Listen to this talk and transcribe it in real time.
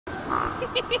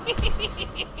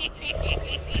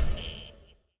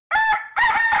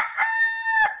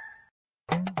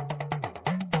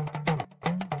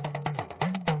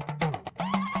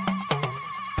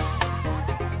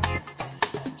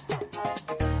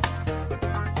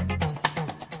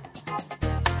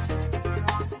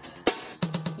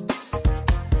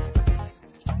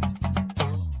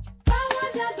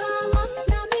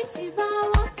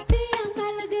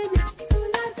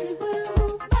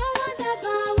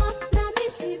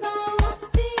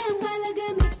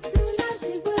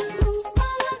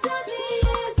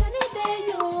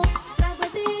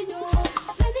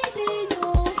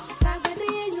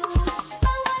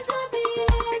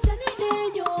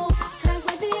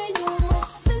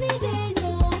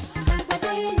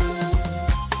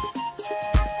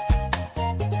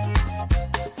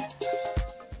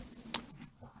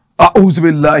أعوذ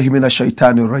بالله من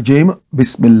الشيطان الرجيم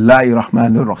بسم الله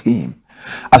الرحمن الرحيم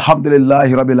الحمد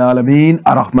لله رب العالمين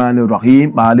الرحمن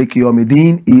الرحيم مالك يوم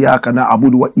الدين إياك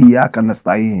نعبد وإياك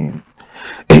نستعين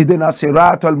اهدنا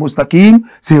الصراط المستقيم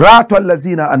صراط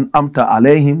الذين أنعمت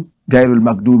عليهم غير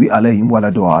المغضوب عليهم ولا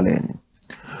الضالين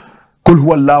قل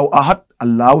هو الله أحد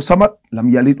الله صمد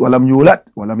لم يلد ولم يولد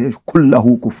ولم يكن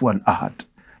له كفوا أحد.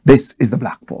 This is the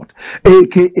Blackboard,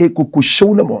 aka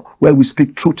Kukushonamo, where we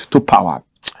speak truth to power.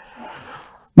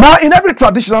 Now, in every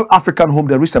traditional African home,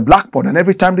 there is a blackboard, and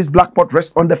every time this blackboard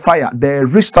rests on the fire, there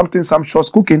is something sumptuous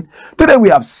cooking. Today, we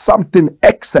have something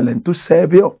excellent to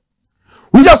serve you.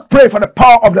 We just pray for the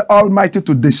power of the Almighty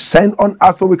to descend on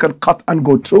us so we can cut and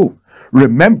go through.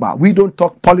 Remember, we don't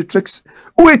talk politics,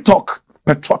 we talk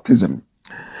patriotism.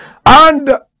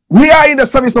 And we are in the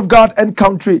service of God and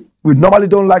country. We normally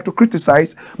don't like to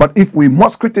criticize, but if we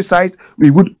must criticize,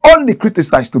 we would only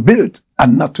criticize to build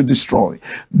and not to destroy.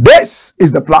 This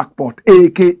is the Blackboard,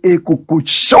 aka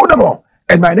Kukushonamo,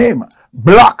 and my name,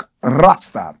 Blakk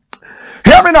RASTA.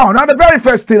 Hear me now. Now, the very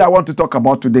first thing I want to talk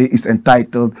about today is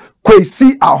entitled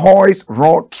Kwesi Ahwoi'S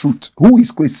Raw Truth. Who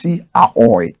is Kwesi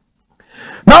Ahwoi'S?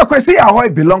 Now, Kwesi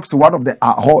Ahwoi'S belongs to one of the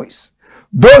Ahwoi'S,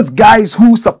 those guys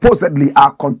who supposedly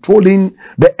are controlling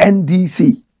the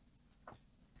NDC.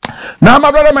 Now,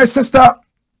 my brother, my sister,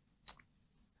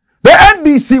 the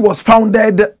NDC was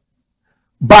founded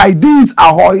by these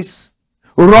Ahwoi'S,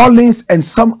 Rawlings, and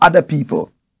some other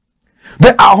people. The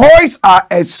Ahwoi'S are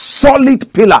a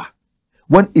solid pillar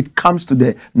when it comes to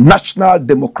the National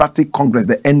Democratic Congress,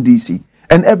 the NDC,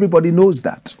 and everybody knows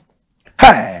that.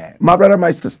 Hey, my brother,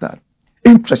 my sister,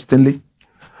 interestingly,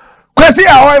 Kwesi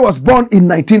Ahwoi'S was born in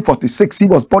 1946. He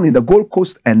was born in the Gold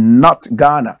Coast and not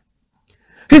Ghana.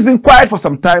 He's been quiet for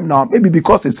some time now, maybe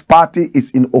because his party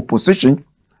is in opposition.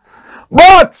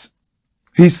 But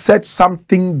he said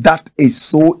something that is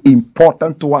so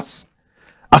important to us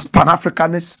as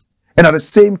Pan-Africanists and at the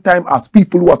same time as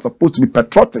people who are supposed to be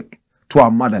patriotic to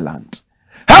our motherland.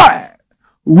 Hey,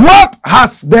 what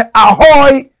has the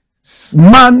Ahwoi'S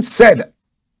man said?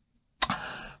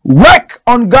 Work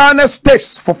on Ghana's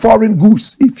taste for foreign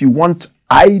goods if you want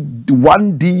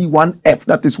I1D, 1F,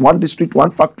 that is one district,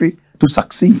 one factory, to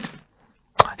succeed.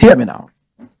 Hear me now.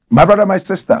 My brother, my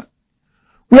sister,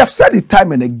 we have said it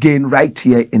time and again right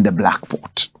here in the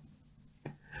Blackboard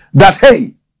that,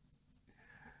 hey,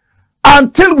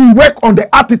 until we work on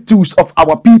the attitudes of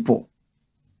our people,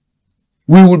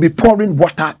 we will be pouring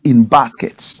water in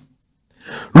baskets.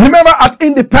 Remember at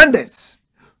independence,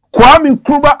 Kwame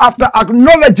Nkrumah, after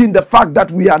acknowledging the fact that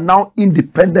we are now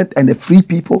independent and a free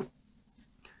people,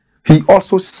 he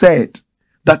also said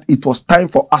that it was time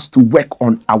for us to work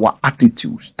on our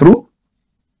attitudes. True?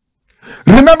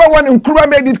 Remember when Nkrumah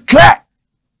made it clear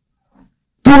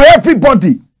to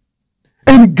everybody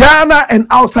in Ghana and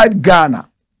outside Ghana,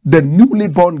 the newly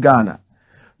born Ghana,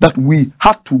 that we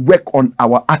had to work on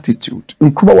our attitude.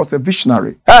 Nkrumah was a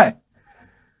visionary. Hey,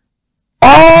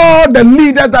 all the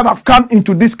leaders that have come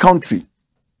into this country,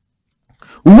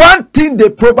 one thing they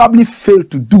probably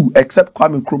failed to do, except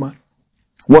Kwame Nkrumah,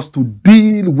 was to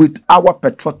deal with our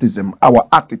patriotism, our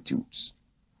attitudes.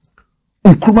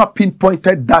 Nkrumah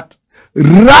pinpointed that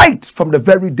right from the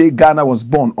very day Ghana was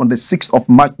born on the 6th of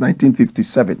March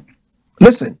 1957.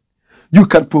 Listen, you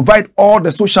can provide all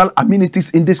the social amenities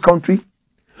in this country,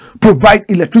 provide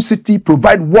electricity,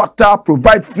 provide water,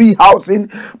 provide free housing,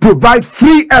 provide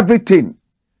free everything.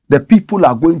 The people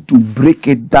are going to break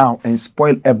it down and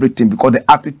spoil everything because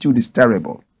the attitude is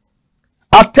terrible.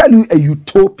 I'll tell you a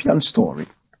utopian story.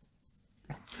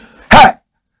 Hey,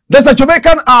 there's a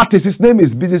Jamaican artist, his name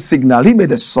is Busy Signal. He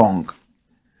made a song.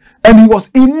 And he was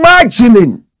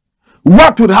imagining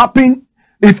what would happen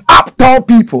if uptown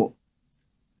people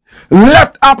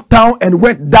left uptown and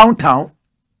went downtown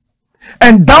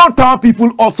And downtown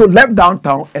people also left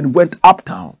downtown and went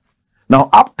uptown. Now,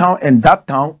 uptown and that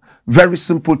town, very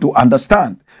simple to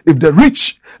understand. If the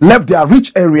rich left their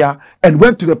rich area and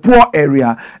went to the poor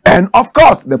area, and of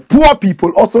course, the poor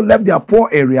people also left their poor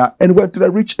area and went to the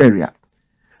rich area.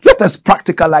 Let us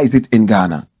practicalize it in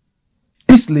Ghana.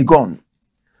 East Legon,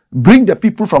 bring the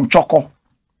people from Choco.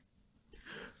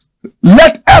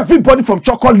 Let everybody from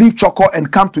Choco leave Choco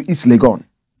and come to East Legon.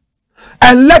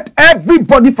 And let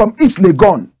everybody from East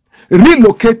Legon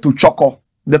relocate to Choco.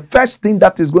 The first thing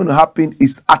that is going to happen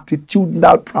is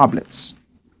attitudinal problems.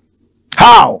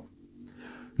 How?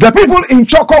 The people in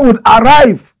Choco would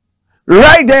arrive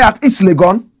right there at East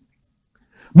Legon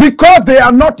because they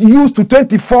are not used to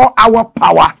 24-hour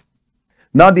power.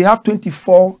 Now they have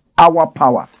 24-hour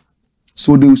power.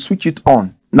 So they will switch it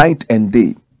on night and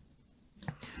day.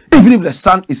 Even if the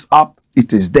sun is up,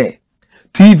 it is there.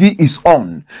 TV is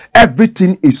on.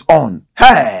 Everything is on.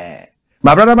 Hey,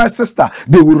 my brother, my sister,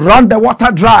 they will run the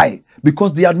water dry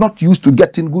because they are not used to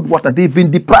getting good water. They've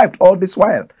been deprived all this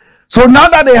while. So now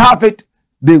that they have it,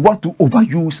 they want to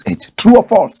overuse it. True or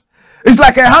false? It's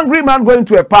like a hungry man going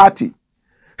to a party.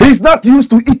 He's not used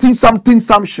to eating something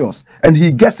sumptuous, and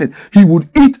he gets it. He would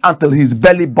eat until his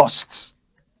belly bursts.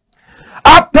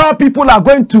 Uptown people are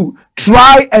going to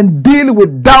try and deal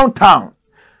with downtown.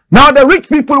 Now the rich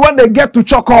people, when they get to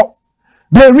Choco,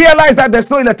 they realize that there's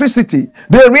no electricity.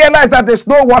 They realize that there's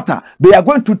no water. They are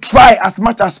going to try as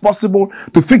much as possible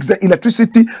to fix the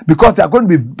electricity because they are going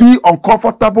to be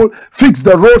uncomfortable, fix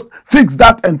the roads, fix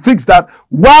that and fix that,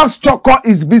 whilst Choco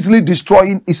is busily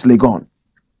destroying East Legon.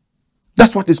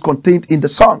 That's what is contained in the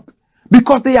song.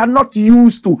 Because they are not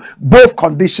used to both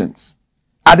conditions.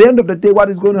 At the end of the day, what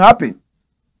is going to happen?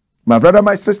 My brother,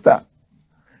 my sister,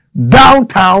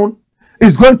 downtown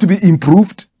is going to be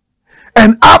improved,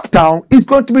 and uptown is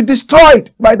going to be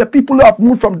destroyed by the people who have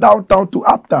moved from downtown to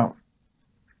uptown.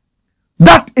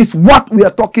 That is what we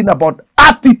are talking about.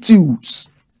 Attitudes.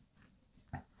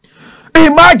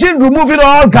 Imagine removing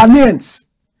all Ghanaians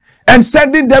and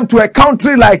sending them to a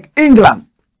country like England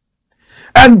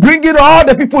and bringing all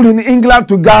the people in England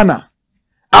to Ghana.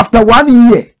 After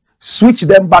 1 year, switch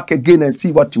them back again and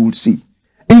see what you will see.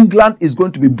 England is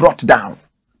going to be brought down.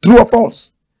 True or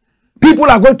false? People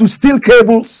are going to steal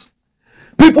cables.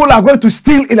 People are going to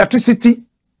steal electricity.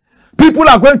 People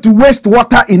are going to waste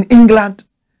water in England.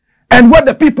 And when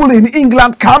the people in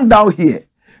England come down here,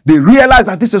 they realize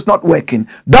that this is not working.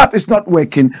 That is not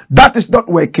working. That is not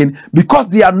working. Because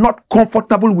they are not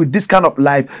comfortable with this kind of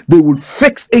life, they will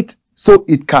fix it so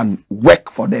it can work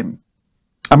for them.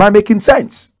 Am I making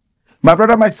sense? My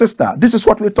brother, my sister, this is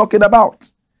what we're talking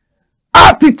about.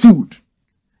 Attitude.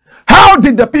 How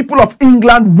did the people of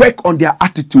England work on their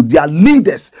attitude? Their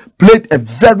leaders played a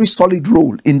very solid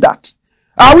role in that.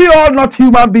 Are we all not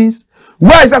human beings?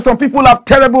 Why is that some people have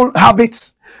terrible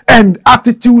habits and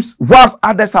attitudes whilst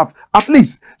others have at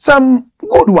least some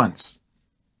good ones?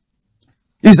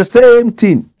 It's the same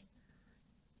thing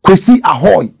Kwesi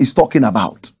Ahwoi'S is talking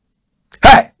about.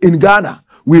 Hey, in Ghana,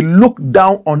 we look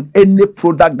down on any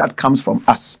product that comes from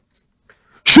us.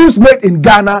 Shoes made in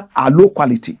Ghana are low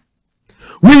quality.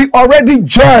 We already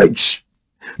judge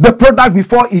the product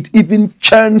before it even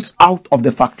churns out of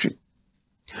the factory.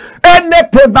 Any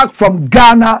product from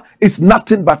Ghana is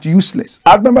nothing but useless.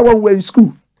 I remember when we were in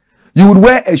school, you would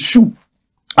wear a shoe.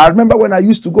 I remember when I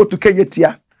used to go to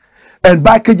Kejetia and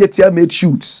buy Kejetia made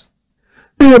shoes.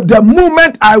 If the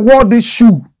moment I wore this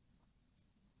shoe,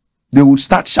 they would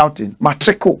start shouting,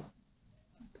 Matreko.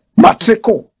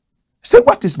 Matreko. Say,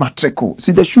 what is Matreko?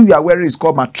 See, the shoe you are wearing is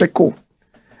called Matreko.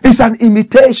 It's an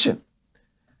imitation.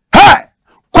 Hey,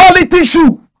 quality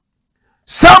shoe.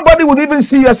 Somebody would even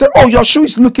see you and say, oh, your shoe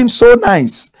is looking so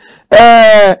nice.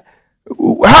 How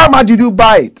much did you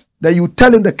buy it? Then you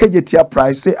tell him the KJTR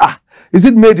price. Say, is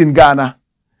it made in Ghana?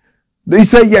 They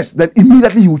say yes. Then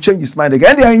immediately he will change his mind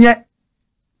again.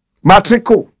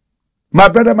 Matreko. My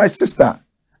brother, my sister.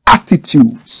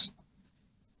 Attitudes.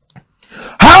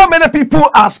 How many people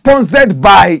are sponsored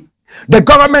by the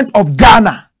government of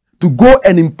Ghana to go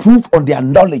and improve on their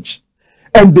knowledge?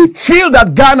 And they feel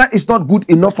that Ghana is not good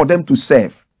enough for them to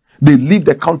serve. They leave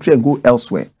the country and go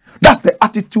elsewhere. That's the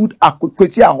attitude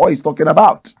Kwesi Ahwoi'S is talking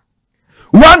about.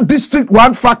 One district,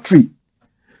 one factory.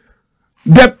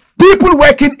 The people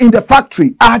working in the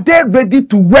factory, are they ready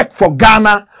to work for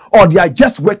Ghana, or they are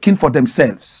just working for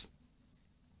themselves?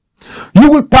 You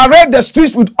will parade the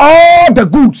streets with all the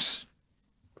goods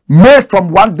made from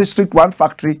one district, one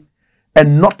factory,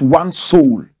 and not one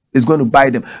soul is going to buy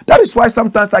them. That is why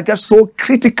sometimes I get so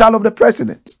critical of the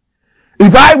president.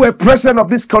 If I were president of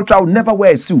this country, I would never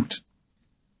wear a suit.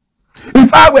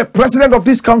 If I were president of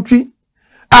this country,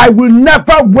 I will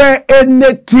never wear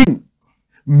anything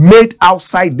made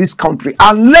outside this country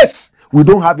unless we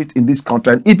don't have it in this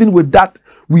country. And even with that,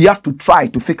 we have to try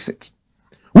to fix it.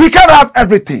 We can't have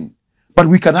everything, but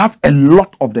we can have a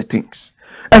lot of the things.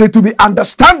 And it will be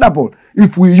understandable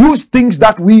if we use things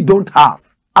that we don't have.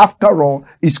 After all,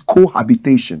 it's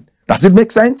cohabitation. Does it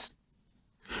make sense?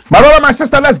 My brother, my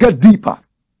sister, let's get deeper.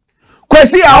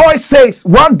 Kwesi Ahwoi'S says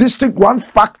one district, one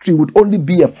factory would only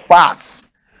be a farce,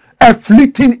 a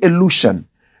fleeting illusion,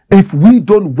 if we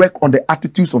don't work on the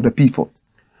attitudes of the people.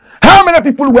 How many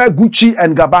people wear Gucci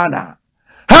and Gabbana?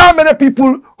 How many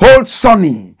people hold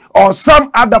Sony or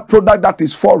some other product that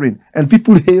is foreign and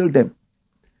people hail them?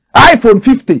 iPhone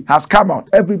 50 has come out.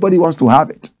 Everybody wants to have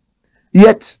it.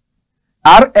 Yet,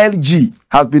 RLG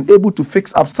has been able to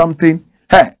fix up something.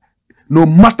 Hey, no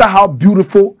matter how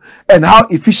beautiful and how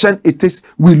efficient it is,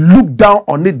 we look down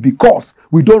on it because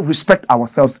we don't respect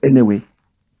ourselves anyway.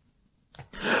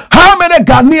 How many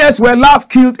Ghanaians were last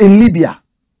killed in Libya?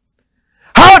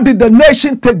 How did the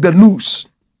nation take the news?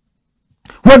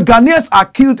 When Ghanaians are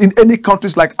killed in any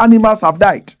countries like animals have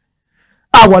died,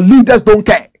 our leaders don't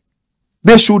care.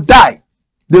 They should die.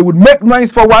 They would make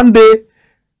noise for one day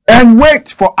and wait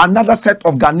for another set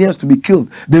of Ghanaians to be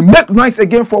killed. They make noise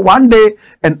again for one day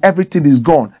and everything is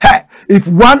gone. Hey, if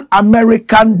one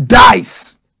American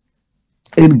dies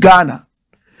in Ghana,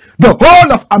 the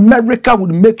whole of America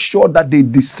would make sure that they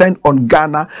descend on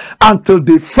Ghana until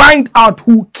they find out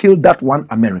who killed that one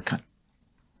American.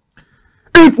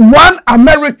 If one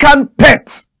American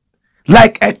pet,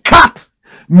 like a cat,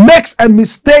 makes a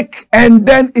mistake and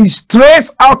then it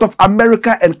strays out of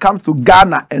America and comes to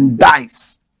Ghana and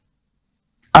dies,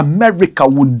 America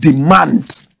would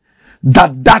demand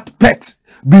that that pet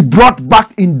be brought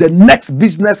back in the next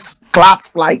business class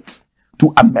flight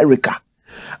to America.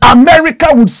 America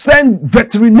would send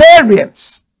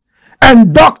veterinarians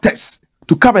and doctors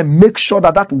to come and make sure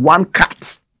that that one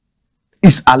cat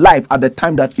is alive at the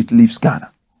time that it leaves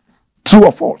Ghana. True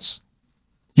or false?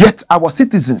 Yet our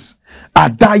citizens are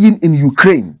dying in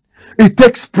Ukraine. It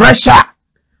takes pressure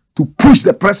to push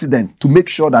the president to make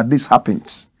sure that this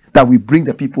happens, that we bring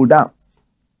the people down.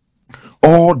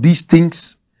 All these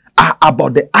things are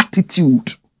about the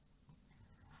attitude.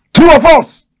 True or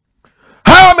false?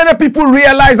 How many people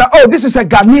realize that, oh, this is a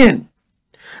Ghanaian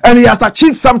and he has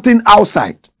achieved something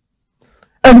outside?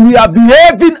 And we are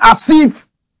behaving as if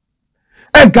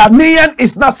a Ghanaian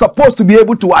is not supposed to be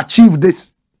able to achieve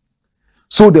this.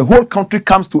 So the whole country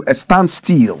comes to a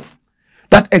standstill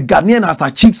that a Ghanaian has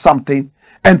achieved something,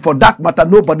 and for that matter,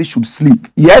 nobody should sleep.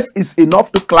 Yes, it's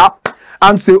enough to clap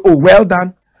and say, oh, well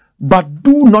done, but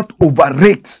do not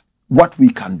overrate what we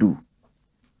can do.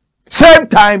 Same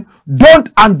time, don't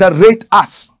underrate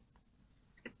us.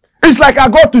 It's like I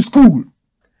go to school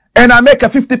and I make a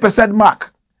 50%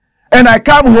 mark and I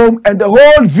come home and the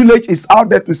whole village is out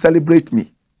there to celebrate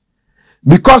me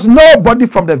because nobody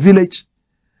from the village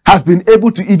has been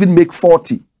able to even make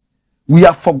 40. We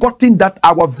are forgetting that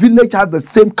our village has the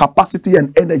same capacity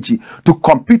and energy to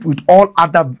compete with all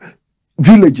other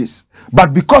villages.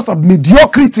 But because of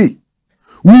mediocrity,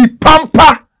 we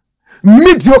pamper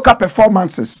mediocre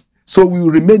performances. So we will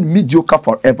remain mediocre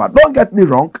forever. Don't get me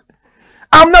wrong.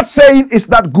 I'm not saying it's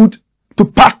that good to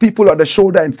pat people on the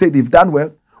shoulder and say they've done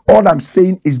well. All I'm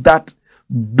saying is that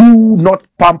do not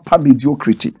pamper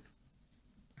mediocrity.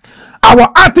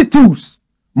 Our attitudes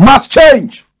must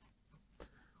change.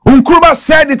 Nkrumah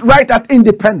said it right at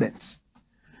independence.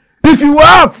 If you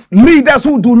have leaders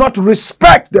who do not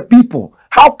respect the people,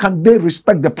 how can they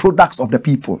respect the products of the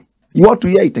people? You want to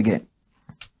hear it again.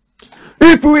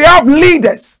 If we have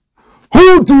leaders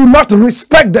who do not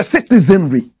respect the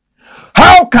citizenry,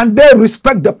 how can they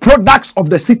respect the products of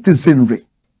the citizenry?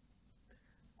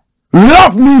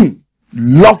 Love me,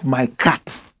 love my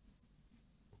cat.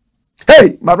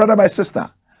 Hey, my brother, my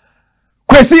sister,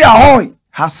 Kwesi Ahwoi'S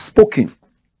has spoken.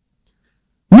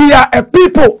 We are a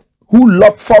people who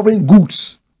love foreign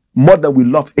goods more than we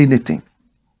love anything.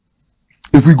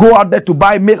 If we go out there to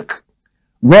buy milk,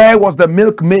 where was the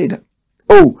milk made?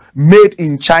 Oh, made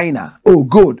in China. Oh,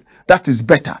 good. That is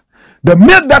better. The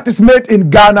milk that is made in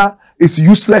Ghana is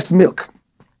useless milk.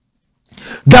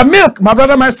 The milk, my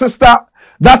brother, my sister,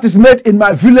 that is made in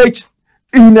my village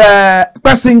in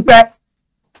Pesingpe,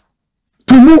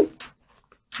 Tumu,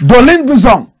 Dolin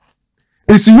Buzong,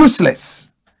 is useless.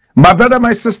 My brother,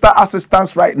 my sister, as it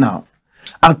stands right now,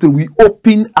 until we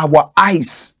open our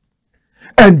eyes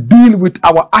and deal with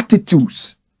our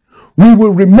attitudes, we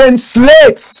will remain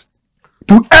slaves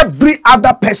to every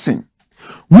other person.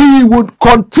 We would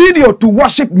continue to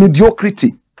worship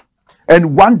mediocrity,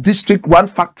 and one district, one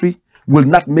factory will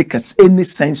not make us any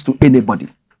sense to anybody.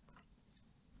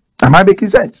 Am I making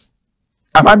sense?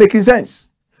 Am I making sense?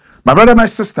 My brother, my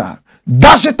sister,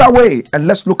 dash it away and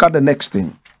let's look at the next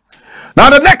thing. Now,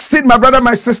 the next thing, my brother,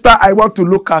 my sister, I want to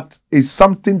look at is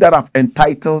something that I've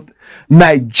entitled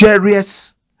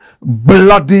Nigeria's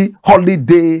Bloody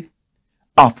Holiday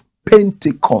of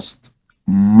Pentecost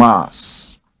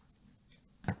Mass.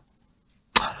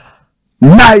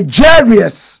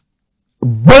 Nigeria's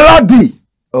bloody,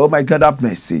 oh my God, have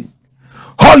mercy,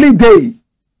 holiday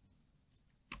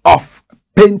of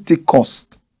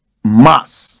Pentecost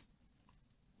Mass.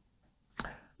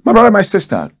 My brother, my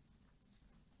sister,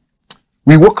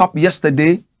 we woke up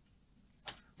yesterday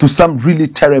to some really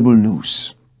terrible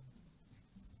news.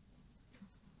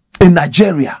 In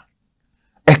Nigeria,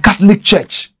 a Catholic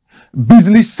church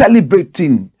busily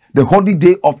celebrating the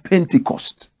holiday of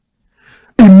Pentecost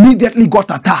immediately got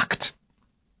attacked.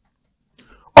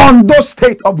 Ondo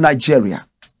State of Nigeria,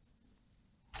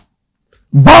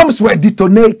 bombs were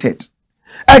detonated,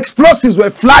 explosives were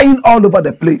flying all over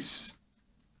the place,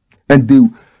 and the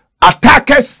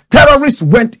attackers, terrorists,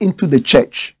 went into the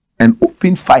church and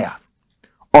opened fire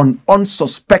on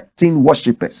unsuspecting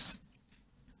worshippers.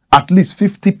 At least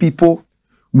 50 people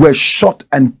were shot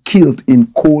and killed in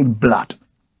cold blood.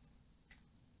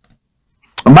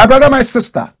 My brother, my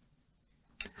sister,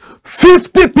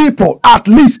 50 people at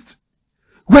least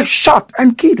were shot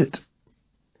and killed.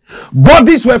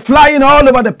 Bodies were flying all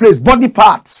over the place, body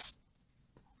parts.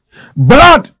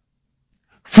 Blood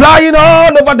flying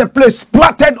all over the place,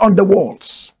 splattered on the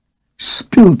walls,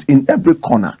 spilled in every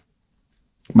corner.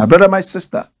 My brother, my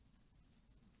sister,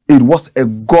 it was a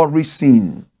gory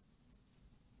scene.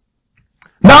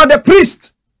 Now the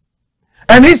priest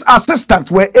and his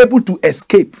assistants were able to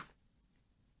escape.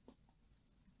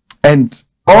 And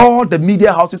all the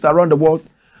media houses around the world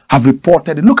have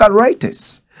reported it. Look at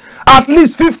Reuters. At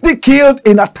least 50 killed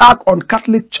in attack on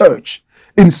Catholic church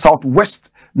in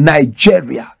southwest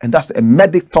Nigeria. And that's a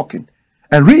medic talking.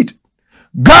 And read.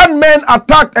 Gunmen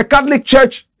attacked a Catholic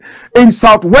church in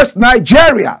southwest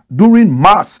Nigeria during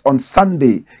mass on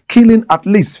Sunday, killing at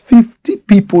least 50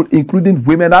 people, including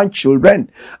women and children,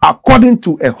 according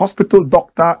to a hospital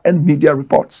doctor and media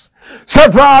reports.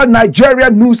 Several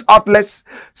Nigerian news outlets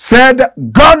said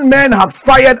gunmen had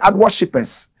fired at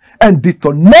worshippers and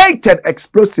detonated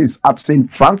explosives at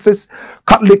St. Francis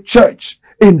Catholic Church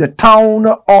in the town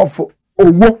of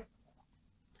Owo.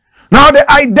 Now, the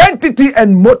identity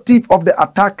and motive of the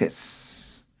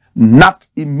attackers not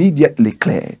immediately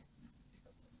clear.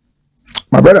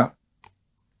 My brother,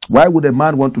 why would a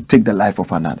man want to take the life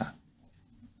of another?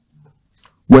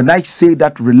 When I say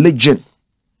that religion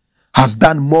has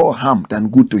done more harm than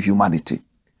good to humanity,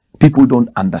 people don't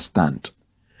understand.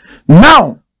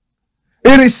 Now,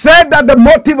 it is said that the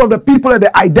motive of the people and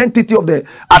the identity of the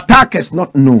attackers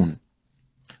not known.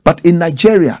 But in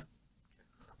Nigeria,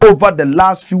 over the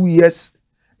last few years,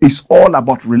 it's all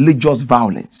about religious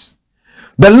violence.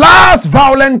 The last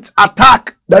violent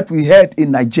attack that we had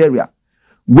in Nigeria,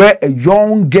 where a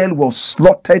young girl was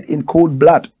slaughtered in cold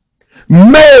blood,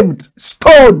 maimed,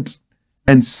 stoned,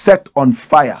 and set on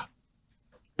fire.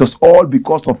 It was all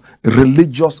because of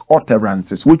religious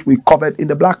utterances, which we covered in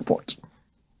the Blackpot.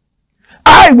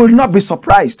 I will not be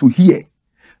surprised to hear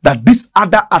that this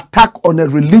other attack on a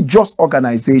religious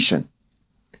organization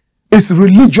is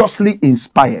religiously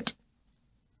inspired.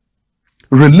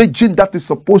 Religion that is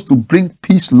supposed to bring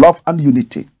peace, love, and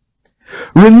unity.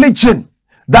 Religion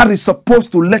that is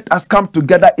supposed to let us come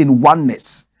together in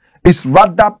oneness is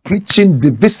rather preaching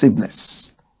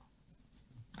divisiveness.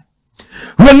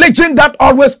 Religion that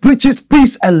always preaches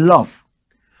peace and love.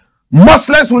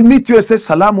 Muslims will meet you and say,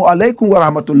 Salamu alaikum wa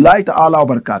rahmatullahi ta'ala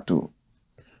wa barakatuh.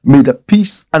 May the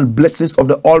peace and blessings of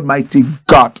the Almighty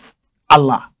God,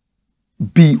 Allah,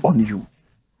 be on you.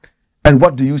 And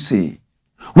what do you say?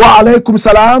 Wa alaikum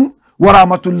salam wa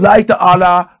rahmatullahi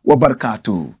ta'ala wa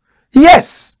barakatuh.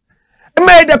 Yes,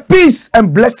 may the peace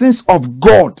and blessings of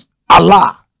God,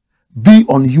 Allah, be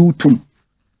on you too.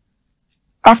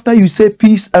 After you say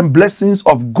peace and blessings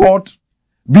of God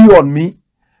be on me,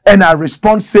 and I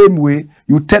respond same way,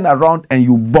 you turn around and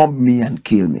you bomb me and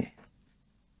kill me.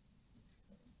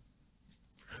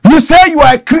 You say you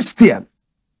are a Christian.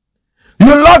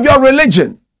 You love your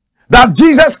religion. That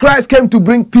Jesus Christ came to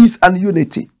bring peace and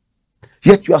unity.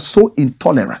 Yet you are so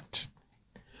intolerant.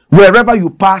 Wherever you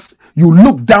pass, you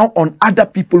look down on other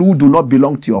people who do not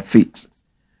belong to your faith.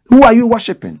 Who are you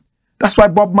worshiping? That's why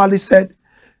Bob Marley said,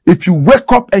 if you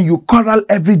wake up and you quarrel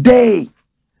every day,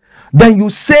 then you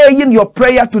say in your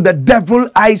prayer to the devil,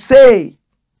 I say.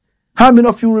 How many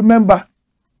of you remember?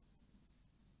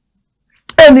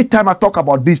 Anytime I talk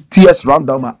about these tears run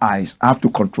down my eyes, I have to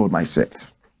control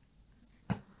myself.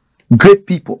 Great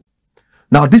people.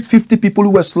 Now, these 50 people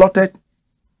who were slaughtered,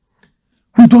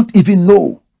 we don't even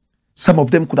know. Some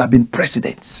of them could have been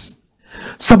presidents.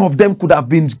 Some of them could have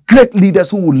been great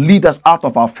leaders who would lead us out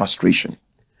of our frustration.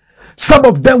 Some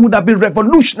of them would have been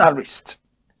revolutionaries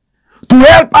to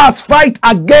help us fight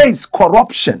against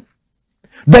corruption,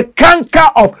 the canker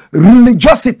of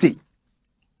religiosity,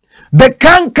 the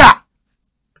canker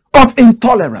of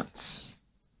intolerance.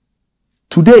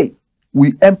 Today,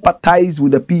 we empathize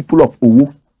with the people of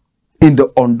Owo in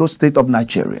the Ondo state of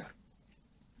Nigeria.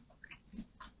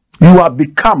 You have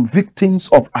become victims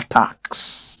of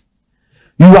attacks.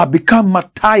 You have become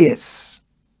martyrs.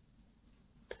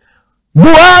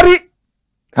 Buhari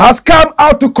has come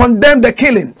out to condemn the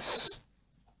killings.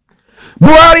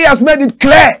 Buhari has made it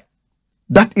clear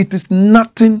that it is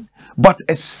nothing but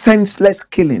a senseless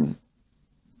killing.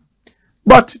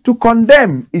 But to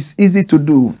condemn is easy to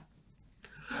do.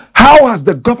 How has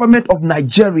the government of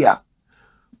Nigeria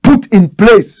put in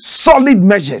place solid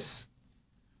measures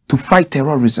to fight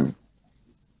terrorism?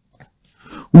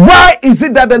 Why is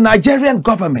it that the Nigerian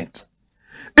government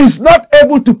is not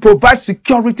able to provide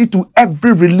security to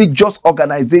every religious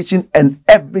organization and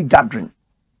every gathering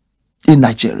in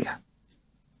Nigeria?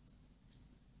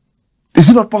 Is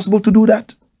it not possible to do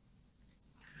that?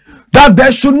 That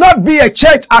there should not be a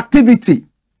church activity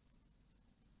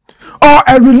or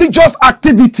a religious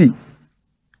activity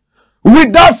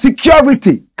without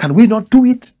security. Can we not do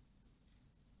it?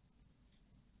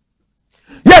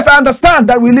 Yes, I understand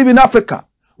that we live in Africa,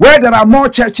 where there are more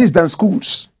churches than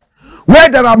schools, where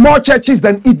there are more churches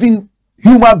than even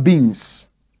human beings.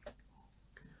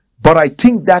 But I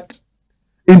think that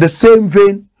in the same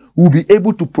vein, we'll be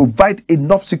able to provide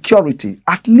enough security,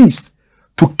 at least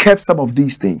to curb some of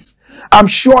these things. I'm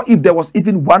sure if there was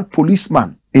even one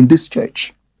policeman in this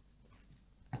church,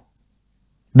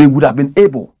 they would have been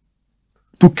able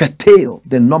to curtail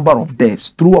the number of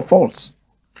deaths, true or false.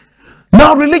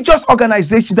 Now, religious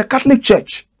organizations, the Catholic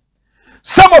Church,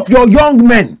 some of your young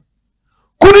men,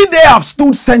 couldn't they have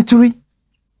stood century?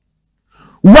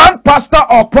 One pastor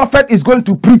or prophet is going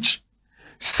to preach.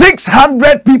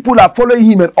 600 people are following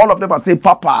him, and all of them are saying,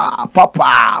 Papa,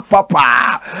 Papa,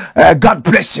 Papa, God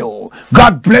bless you,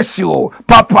 God bless you,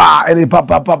 Papa, and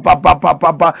Papa, Papa, Papa,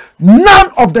 Papa.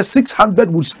 None of the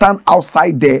 600 will stand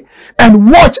outside there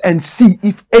and watch and see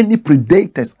if any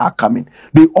predators are coming.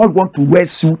 They all want to wear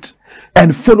suit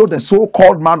and follow the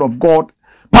so-called man of God.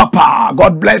 Papa,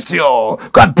 God bless you,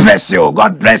 God bless you,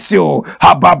 God bless you.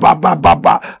 Ha, ba, ba, ba, ba,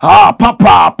 ba. Ah,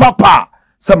 Papa, Papa.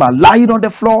 Some are lying on the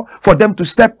floor for them to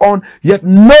step on, yet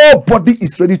nobody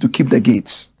is ready to keep the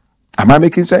gates. Am I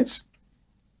making sense?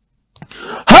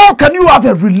 How can you have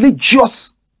a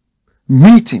religious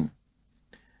meeting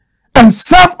and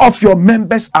some of your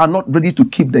members are not ready to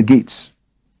keep the gates?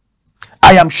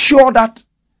 I am sure that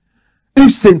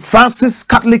if St. Francis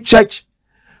Catholic Church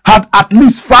had at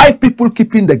least 5 people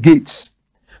keeping the gates,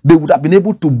 they would have been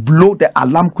able to blow the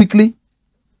alarm quickly,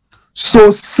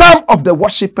 so some of the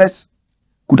worshippers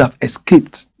could have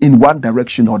escaped in one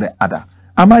direction or the other.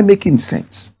 Am I making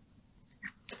sense?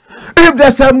 If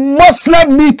there's a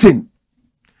Muslim meeting,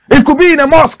 it could be in a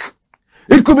mosque,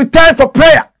 it could be time for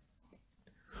prayer.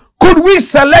 Could we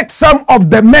select some of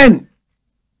the men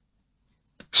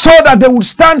so that they would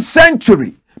stand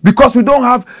sentry? Because we don't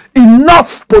have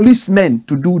enough policemen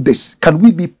to do this. Can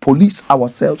we be police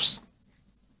ourselves?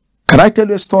 Can I tell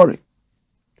you a story?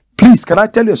 Please, can I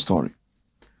tell you a story?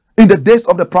 In the days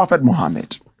of the Prophet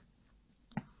Muhammad,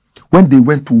 when they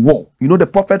went to war, you know, the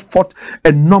Prophet fought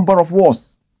a number of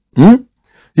wars. Yeah,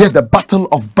 the Battle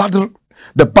of Badr,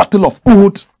 the Battle of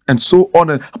Uhud, and so on,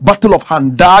 a Battle of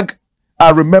Handag. I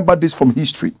remember this from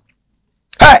history.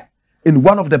 Hey, in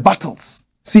one of the battles,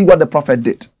 see what the Prophet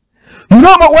did. You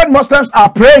know, when Muslims are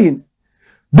praying,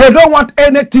 they don't want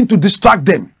anything to distract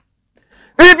them.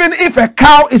 Even if a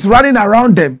cow is running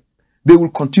around them, they will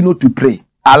continue to pray.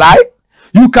 Alright?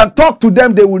 You can talk to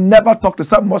them, they will never talk to.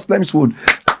 Some Muslims would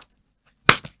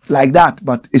like that,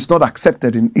 but it's not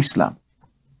accepted in Islam.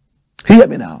 Hear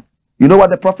me now. You know what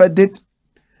the Prophet did?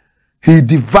 He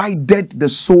divided the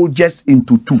soldiers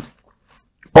into 2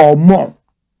 or more.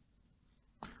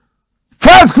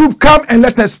 First group, come and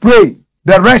let us pray.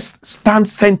 The rest stand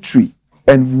sentry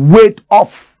and ward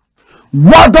off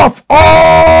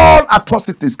all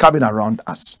atrocities coming around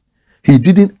us. He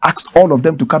didn't ask all of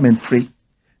them to come and pray,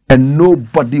 and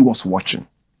nobody was watching.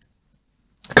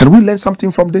 Can we learn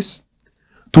something from this?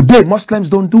 Today, Muslims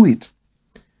don't do it.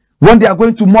 When they are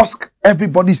going to mosque,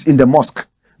 everybody's in the mosque.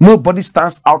 Nobody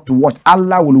stands out to watch.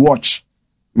 Allah will watch.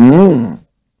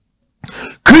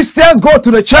 Christians go to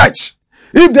the church.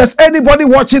 If there's anybody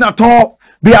watching at all,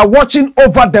 They are watching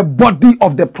over the body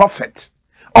of the prophet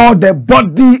or the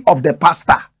body of the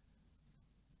pastor.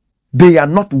 They are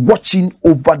not watching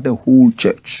over the whole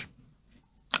church.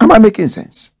 Am I making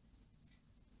sense?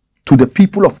 To the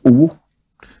people of Owo,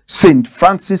 St.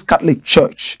 Francis Catholic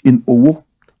Church in Owo,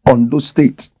 Ondo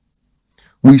State,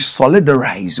 we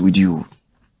solidarize with you.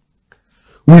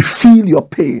 We feel your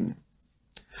pain.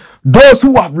 Those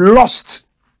who have lost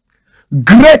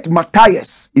great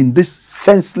Matthias in this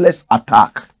senseless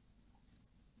attack,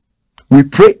 we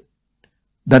pray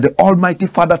that the Almighty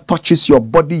Father touches your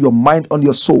body, your mind, and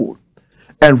your soul,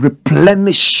 and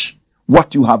replenish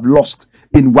what you have lost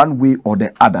in one way or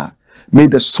the other. May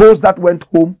the souls that went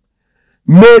home,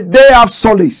 may they have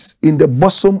solace in the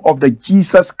bosom of the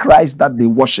Jesus Christ that they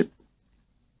worship.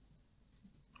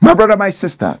 My brother, my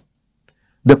sister,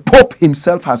 the Pope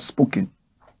himself has spoken.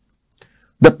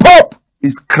 The Pope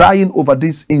is crying over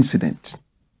this incident.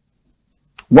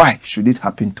 Why should it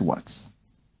happen to us?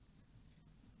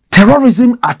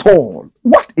 Terrorism at all.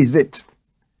 What is it?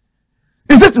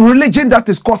 Is it religion that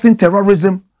is causing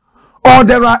terrorism? Or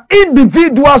there are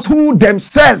individuals who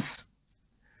themselves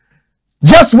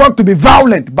just want to be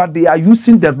violent, but they are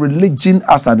using the religion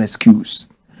as an excuse?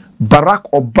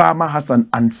 Barack Obama has an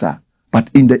answer, but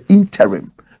in the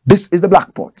interim, this is the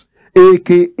Black Pot,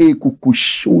 aka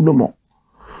Kukushonomo.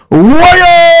 Wayo!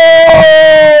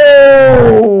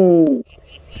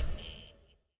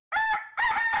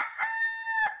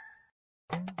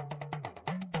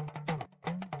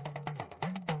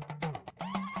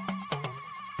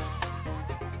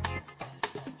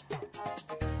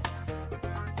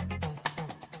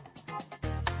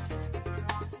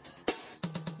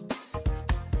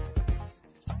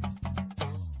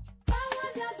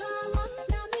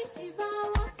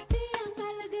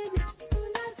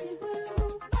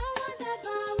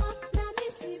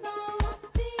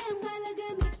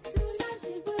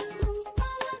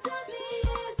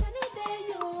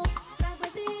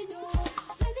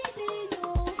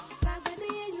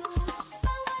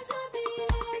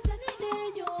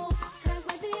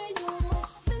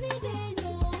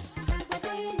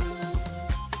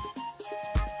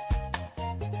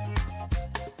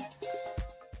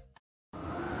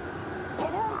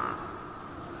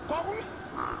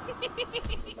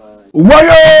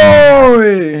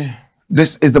 Wayo!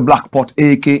 This is the Black Pot,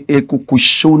 aka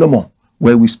Kukushonomo,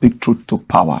 where we speak truth to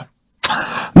power.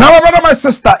 Now, my brother, my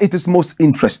sister, it is most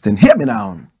interesting. Hear me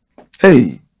now.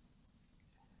 Hey,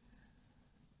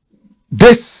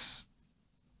 this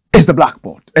is the Black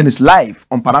Pot, and it's live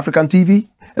on Pan-African TV,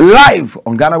 live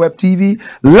on Ghana Web TV,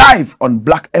 live on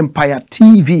Black Empire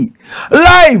TV,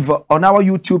 live on our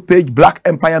YouTube page, Black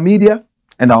Empire Media.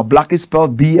 And our Black is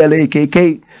spelled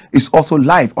B-L-A-K-K. Is also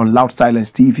live on Loud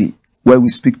Silence TV, where we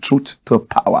speak truth to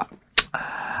power.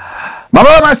 My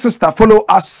brother, my sister, follow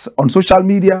us on social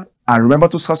media. And remember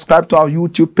to subscribe to our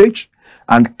YouTube page.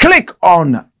 And click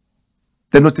on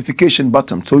the notification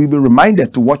button, so you'll be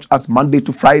reminded to watch us Monday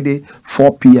to Friday,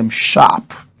 4 p.m.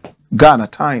 sharp, Ghana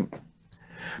time.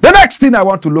 The next thing I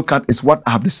want to look at is what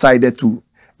I have decided to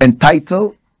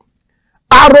entitle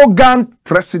Arrogant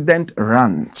President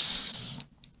Rants.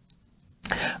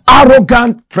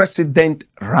 Arrogant President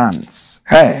Rants.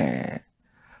 Hey.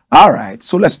 All right,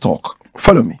 so let's talk.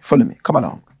 Follow me, come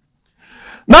along.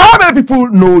 Now, how many people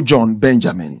know John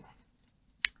Benjamin?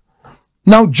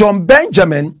 Now, John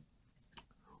Benjamin,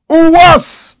 who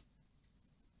was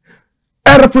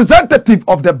a representative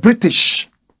of the British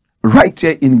right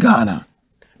here in Ghana,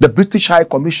 the British High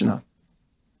Commissioner.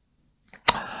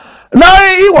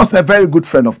 Now, he was a very good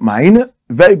friend of mine.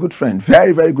 Very good friend.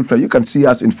 Very, very good friend. You can see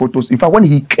us in photos. In fact, when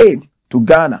he came to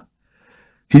Ghana,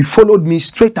 he followed me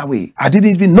straight away. I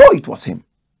didn't even know it was him.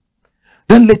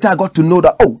 Then later I got to know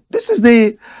that, oh, this is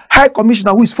the High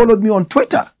Commissioner who has followed me on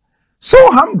Twitter. So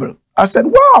humble. I said,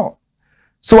 wow.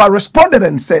 So I responded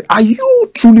and said, are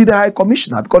you truly the High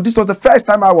Commissioner? Because this was the first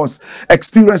time I was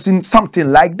experiencing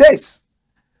something like this.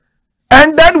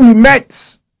 And then we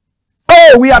met.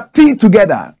 Oh, we are tea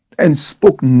together and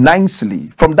spoke nicely.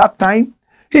 From that time,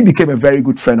 he became a very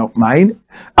good friend of mine.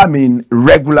 I mean,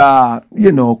 regular,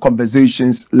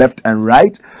 conversations left and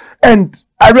right. And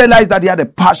I realized that he had a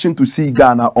passion to see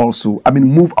Ghana also. I mean,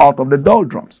 move out of the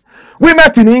doldrums. We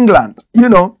met in England,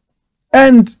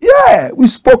 and yeah, we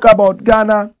spoke about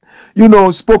Ghana,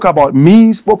 spoke about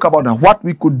me, spoke about what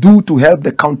we could do to help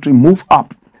the country move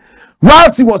up.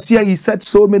 Whilst he was here, he said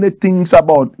so many things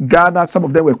about Ghana. Some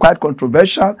of them were quite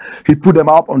controversial. He put them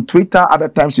up on Twitter. Other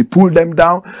times he pulled them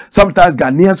down. Sometimes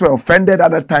Ghanaians were offended.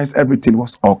 Other times everything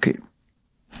was okay.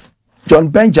 John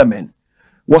Benjamin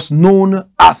was known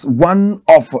as one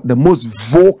of the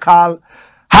most vocal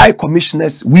high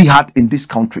commissioners we had in this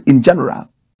country in general.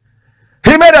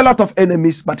 He made a lot of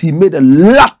enemies, but he made a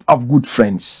lot of good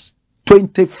friends,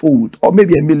 20-fold or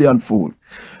maybe 1,000,000-fold.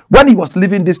 When he was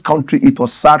leaving this country, it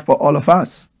was sad for all of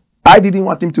us. I didn't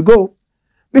want him to go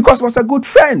because he was a good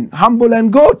friend, humble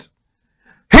and good.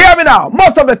 Hear me now.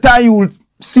 Most of the time you will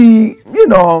see,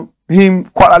 him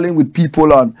quarreling with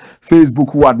people on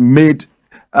Facebook who had made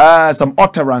some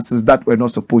utterances that were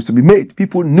not supposed to be made.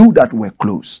 People knew that we were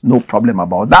close. No problem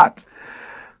about that.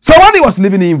 So when he was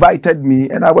leaving, he invited me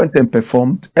and I went and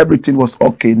performed. Everything was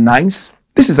okay, nice.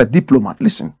 This is a diplomat.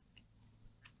 Listen.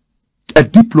 A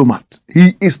diplomat.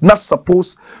 He is not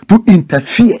supposed to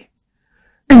interfere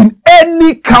in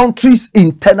any country's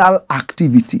internal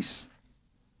activities.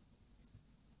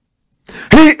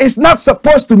 He is not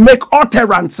supposed to make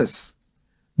utterances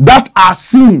that are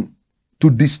seen to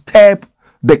disturb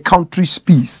the country's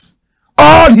peace.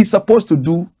 All he's supposed to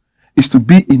do is to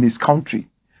be in his country.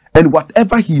 And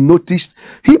whatever he noticed,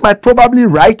 he might probably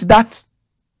write that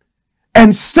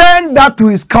and send that to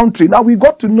his country. Now, we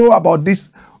got to know about this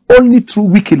only through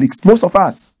WikiLeaks, most of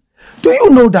us. Do you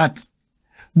know that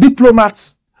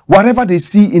diplomats, whatever they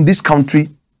see in this country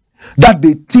that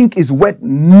they think is worth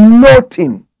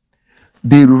noting,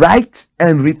 they write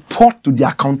and report to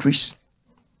their countries'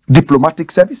 diplomatic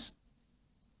service?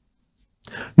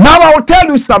 Now, I will tell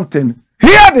you something.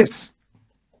 Hear this.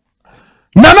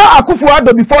 Nana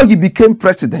Akufo-Addo, before he became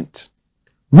president,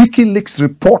 WikiLeaks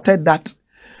reported that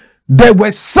there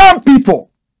were some people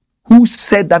who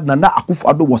said that Nana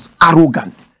Akufo-Addo was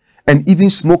arrogant and even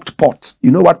smoked pot.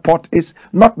 You know what pot is?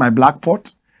 Not my black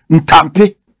pot.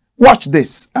 Ntampe. Watch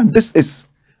this. And this is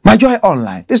My Joy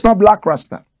Online. This is not Black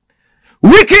Rasta.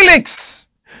 WikiLeaks.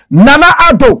 Nana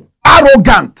Addo,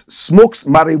 arrogant, smokes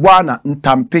marijuana.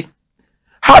 Ntampe.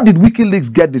 How did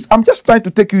WikiLeaks get this? I'm just trying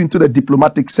to take you into the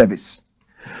diplomatic service.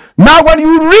 Now, when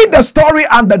you read the story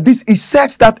under this, it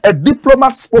says that a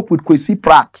diplomat spoke with Kwesi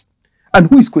Pratt. And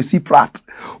who is Kwesi Pratt?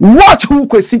 Watch who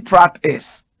Kwesi Pratt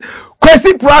is.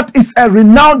 Kwesi Pratt is a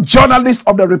renowned journalist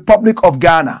of the Republic of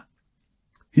Ghana.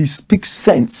 He speaks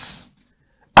sense.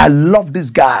 I love this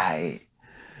guy.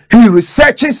 He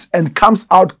researches and comes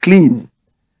out clean.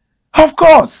 Of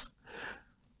course.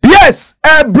 Yes,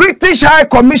 a British High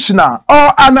Commissioner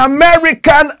or an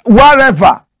American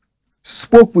wherever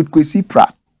spoke with Kwesi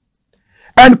Pratt.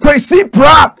 And Kwesi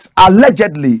Pratt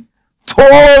allegedly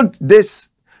told this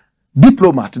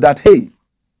diplomat that, hey,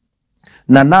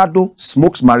 Nana Addo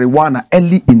smokes marijuana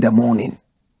early in the morning.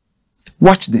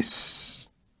 Watch this.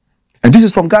 And this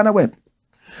is from Ghana Web.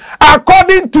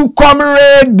 According to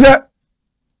Comrade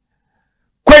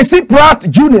Kwesi Pratt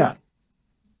Jr.,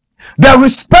 the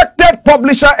respected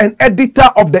publisher and editor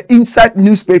of the Inside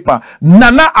newspaper,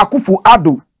 Nana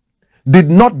Akufo-Addo, did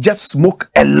not just smoke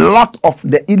a lot of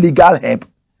the illegal herb,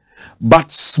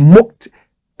 but smoked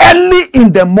early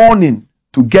in the morning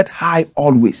to get high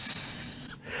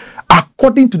always.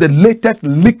 According to the latest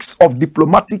leaks of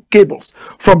diplomatic cables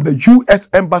from the U.S.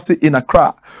 Embassy in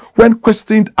Accra, when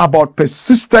questioned about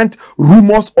persistent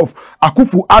rumors of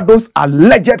Akufo-Addo's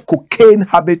alleged cocaine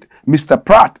habit, Mr.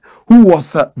 Pratt, who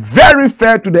was very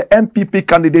fair to the MPP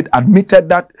candidate, admitted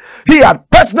that he had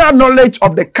personal knowledge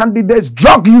of the candidate's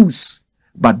drug use,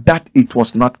 but that it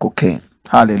was not cocaine.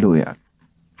 Hallelujah.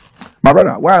 My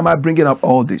brother, why am I bringing up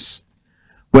all this?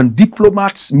 When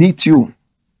diplomats meet you,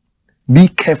 be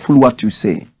careful what you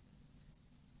say.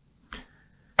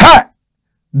 Hey,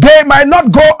 they might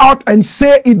not go out and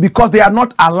say it because they are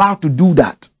not allowed to do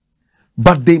that,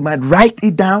 but they might write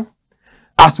it down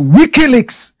as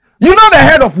WikiLeaks. You know the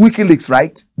head of WikiLeaks,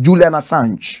 right? Julian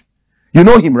Assange. You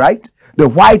know him, right? The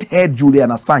white-haired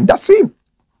Julian Assange. That's him.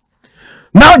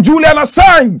 Now Julian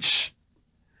Assange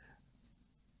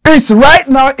is right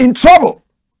now in trouble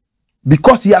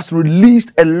because he has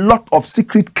released a lot of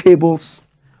secret cables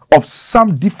of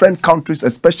some different countries,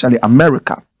 especially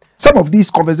America. Some of these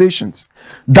conversations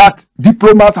that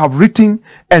diplomats have written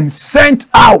and sent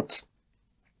out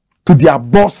to their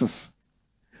bosses,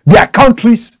 their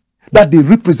countries that they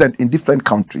represent in different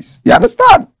countries. You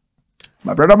understand?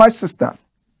 My brother, my sister.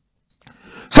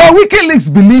 So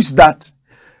WikiLeaks believes that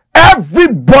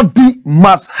everybody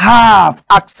must have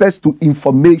access to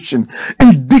information.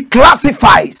 It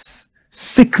declassifies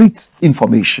secret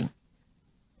information.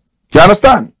 You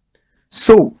understand?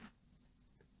 So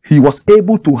he was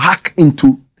able to hack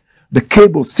into the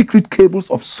cables, secret cables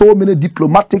of so many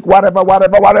diplomatic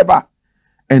whatever,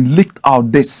 and leaked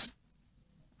out this.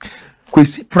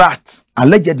 Kwesi Pratt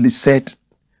allegedly said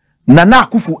Nana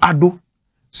Akufo-Addo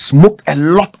smoked a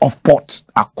lot of pot,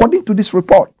 according to this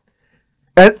report.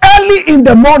 And early in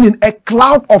the morning, a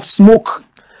cloud of smoke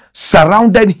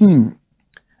surrounded him.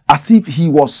 as if he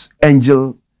was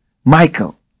Angel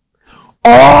Michael.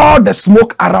 All the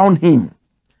smoke around him.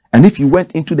 And if you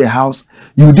went into the house,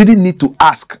 you didn't need to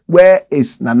ask, where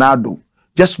is Nana Addo?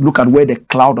 Just look at where the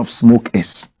cloud of smoke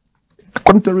is.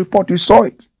 According to the report, you saw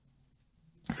it.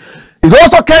 It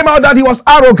also came out that he was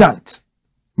arrogant.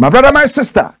 My brother, my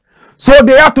sister. So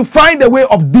they have to find a way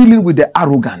of dealing with the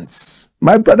arrogance.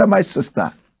 My brother, my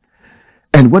sister.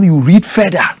 And when you read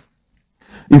further,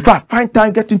 in fact, find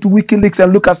time, get into WikiLeaks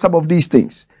and look at some of these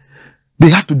things. They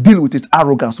had to deal with its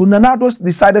arrogance. So Nana Addo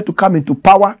decided to come into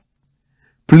power,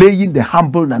 playing the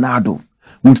humble Nana Addo.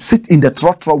 Would sit in the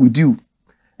trotro with you.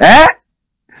 Eh?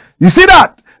 You see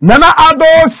that? Nana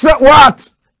Addo's what?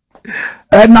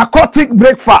 A narcotic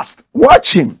breakfast.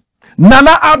 Watch him.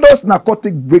 Nana Addo's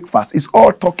narcotic breakfast is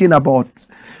all talking about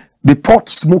the pot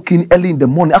smoking early in the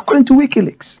morning, according to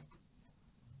WikiLeaks.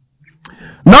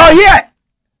 Now here,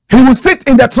 he will sit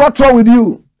in the trotro with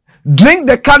you, drink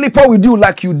the calipo with you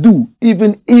like you do,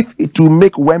 even if it will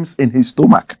make worms in his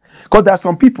stomach. Because there are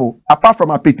some people, apart from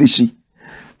apetishi,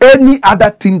 any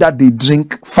other thing that they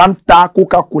drink, Fanta,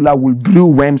 Coca-Cola, will brew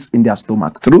worms in their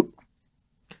stomach. True?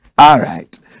 All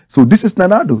right. So this is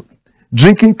Nana Addo,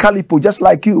 drinking calipo just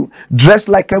like you, dressed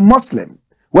like a Muslim.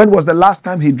 When was the last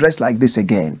time he dressed like this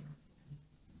again?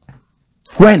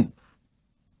 When?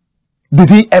 Did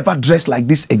he ever dress like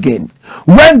this again?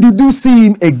 When did you see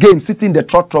him again sitting in the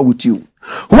trotro with you?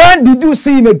 When did you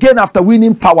see him again after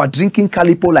winning power drinking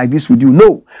calipo like this with you?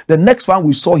 No. The next one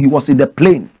we saw, he was in the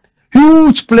plane.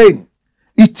 Huge plane.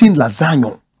 Eating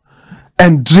lasagna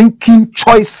and drinking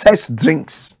choicest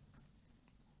drinks.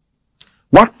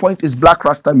 What point is Blakk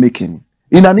Rasta making?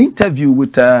 In an interview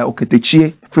with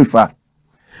Oketechie Frifa,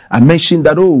 I mentioned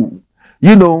that, oh,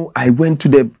 you know, I went to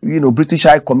the, British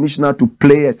High Commissioner to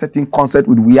play a certain concert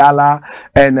with Wiala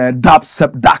and Dark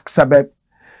Sabbath.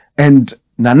 And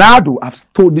Nana Addo,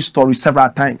 I've told this story several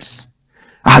times.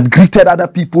 I had greeted other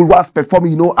people who was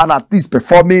performing, an artist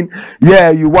performing.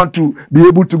 Yeah, you want to be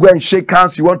able to go and shake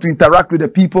hands. You want to interact with the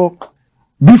people.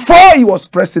 Before he was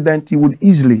president, he would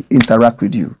easily interact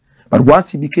with you. But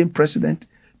once he became president,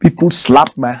 people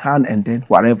slapped my hand and then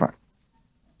whatever.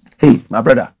 Hey, my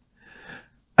brother.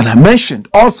 And I mentioned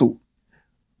also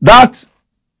that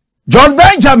John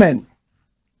Benjamin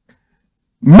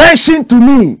mentioned to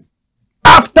me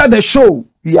after the show,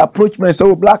 he approached me and said,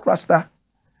 oh, Blakk Rasta,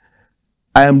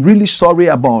 I am really sorry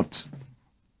about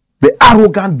the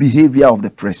arrogant behavior of the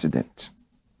president.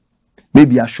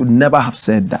 Maybe I should never have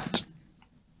said that.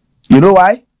 You know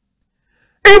why?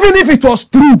 Even if it was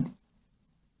true,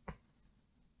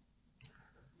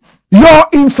 your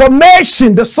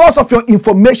information, the source of your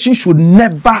information should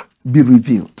never be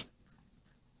revealed.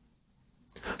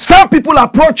 Some people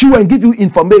approach you and give you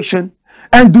information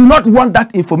and do not want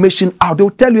that information out. They'll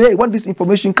tell you, hey, when this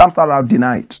information comes out, I'll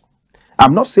deny it.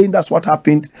 I'm not saying that's what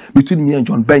happened between me and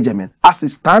John Benjamin. As it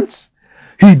stands,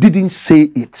 he didn't say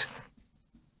it.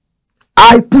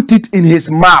 I put it in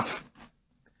his mouth.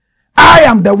 I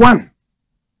am the one.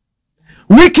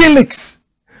 WikiLeaks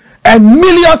and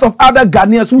millions of other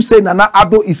Ghanaians who say Nana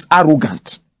Addo is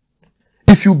arrogant.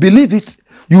 If you believe it,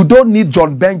 you don't need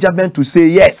John Benjamin to say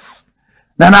yes,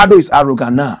 Nana Addo is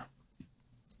arrogant now.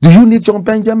 Do you need John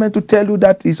Benjamin to tell you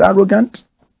that he's arrogant?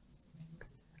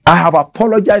 I have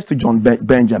apologized to John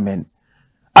Benjamin.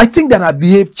 I think that I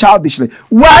behaved childishly.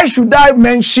 Why should I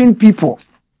mention people?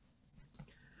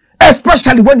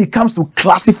 Especially when it comes to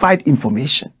classified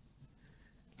information.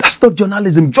 That's not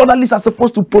journalism. Journalists are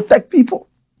supposed to protect people.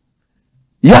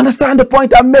 You understand the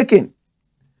point I'm making?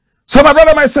 So my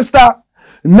brother, my sister,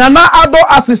 Nana Addo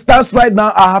as it stands right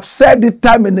now, I have said it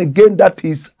time and again that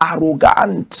he's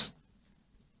arrogant.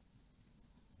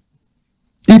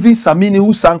 Even Samini,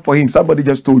 who sang for him, somebody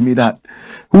just told me that,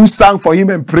 who sang for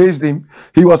him and praised him,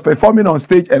 he was performing on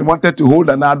stage and wanted to hold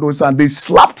Nana Addo's hand. They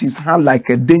slapped his hand like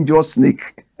a dangerous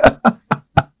snake.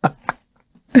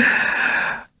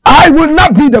 I will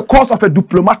not be the cause of a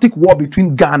diplomatic war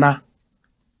between Ghana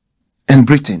and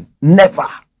Britain. Never.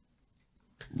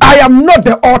 I am not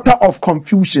the author of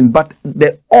confusion, but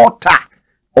the author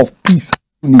of peace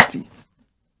and unity.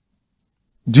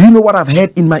 Do you know what I've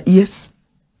heard in my ears?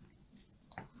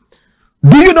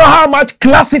 Do you know how much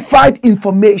classified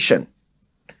information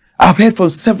I've heard from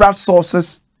several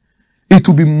sources? It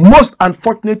will be most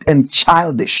unfortunate and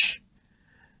childish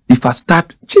if I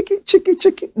start chicky.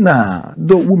 Nah,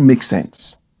 that won't make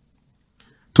sense.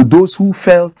 To those who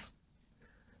felt,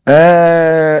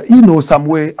 some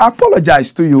way, I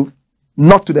apologize to you,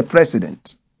 not to the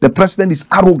president. The president is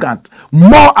arrogant,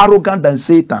 more arrogant than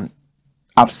Satan.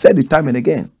 I've said it time and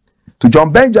again. To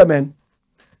John Benjamin,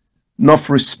 enough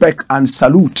respect and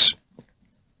salute.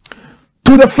 To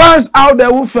To the fans out there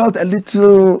who felt a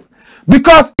little,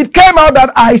 because it came out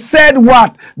that I said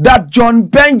what? That John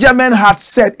Benjamin had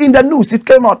said in the news. It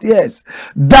came out, yes,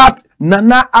 that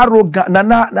Nana Arrogant,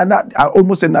 I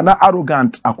almost said Nana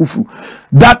Arrogant Akufu,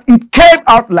 that it came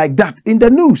out like that in the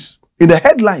news, in the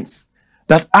headlines,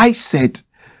 that I said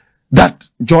that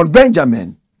John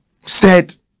Benjamin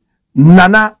said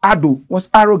Nana Addo was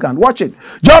arrogant. Watch it.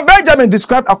 John Benjamin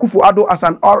described Akufo-Addo as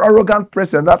an arrogant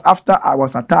president that after I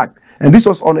was attacked. And this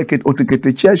was on a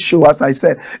Otekete show, as I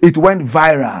said. It went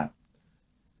viral.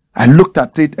 I looked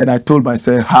at it and I told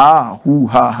myself,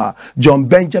 ha. John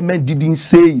Benjamin didn't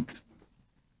say it.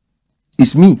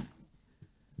 It's me.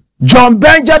 John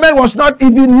Benjamin was not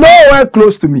even nowhere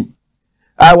close to me.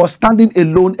 I was standing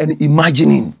alone and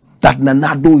imagining that Nana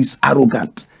Addo is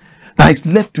arrogant. Now it's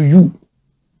left to you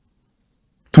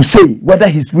to say whether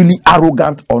he's really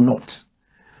arrogant or not.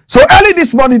 So early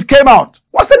this morning it came out.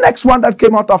 What's the next one that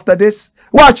came out after this?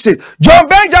 Watch it. John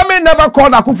Benjamin never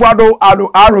called Akufo-Addo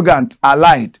arrogant. I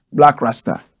lied. Blakk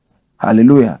Rasta.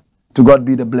 Hallelujah. To God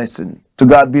be the blessing. To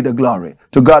God be the glory.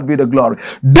 To God be the glory.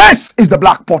 This is the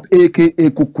Black Pot, aka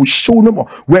Kukushonomo,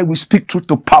 where we speak truth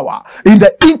to power. In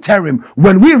the interim,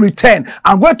 when we return,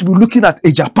 I'm going to be looking at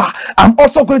Agyapa. I'm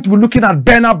also going to be looking at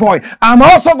BURNA Boy. I'm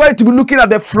also going to be looking at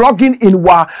the flogging in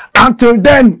Wa. Until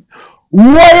then,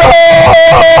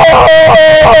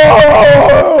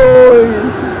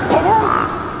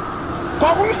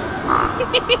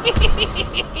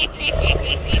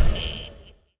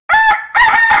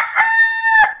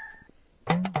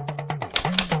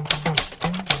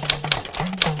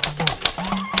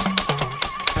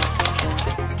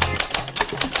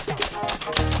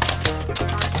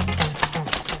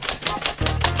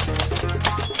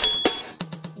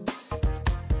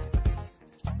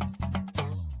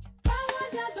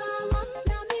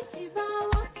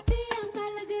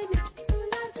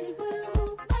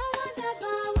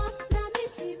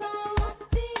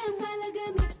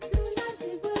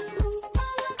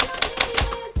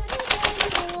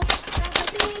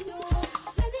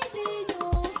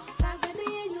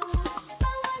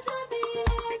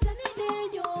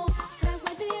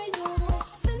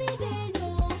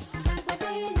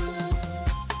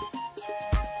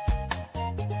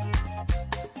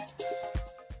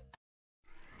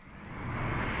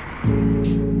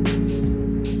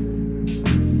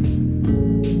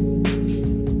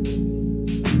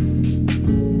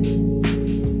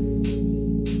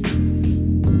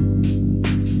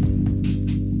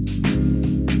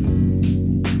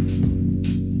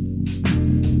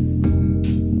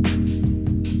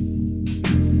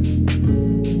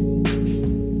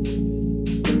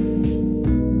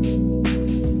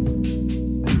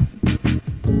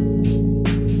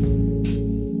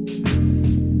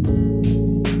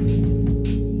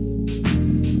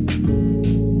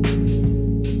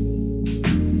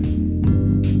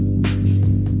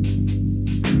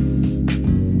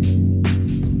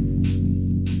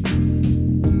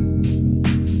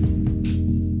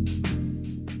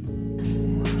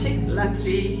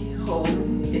 luxury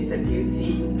home. It's a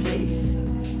beauty place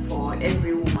for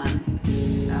every woman.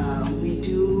 We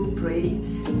do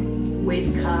braids,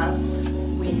 wave caps,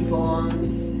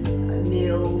 weave-ons,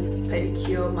 nails,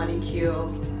 pedicure, manicure,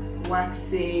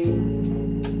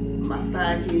 waxing,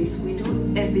 massages. We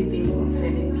do everything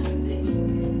concerning beauty.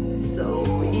 So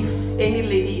if any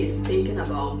lady is thinking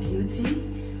about beauty,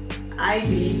 I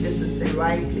believe this is the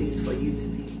right place for you to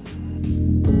be.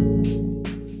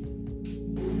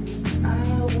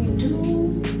 We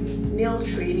do nail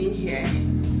training here.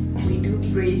 We do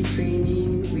braids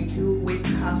training. We do wave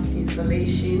caps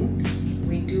installation.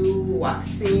 We do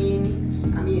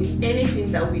waxing. I mean,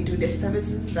 anything that we do, the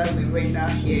services that we render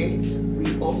here, we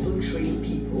also train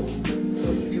people.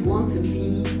 So if you want to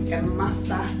be a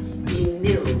master in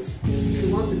nails, if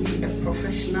you want to be a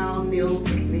professional nail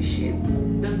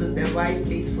technician, this is the right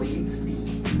place for you to be.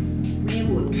 We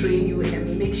will train you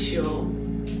and make sure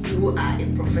you are a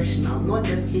professional, not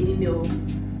just any nail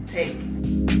tech.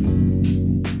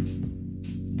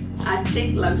 At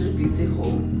Chic Luxury Beauty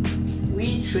Home,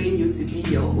 we train you to be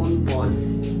your own boss.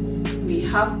 We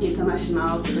have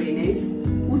international trainers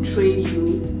who train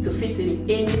you to fit in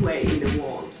anywhere in the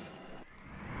world.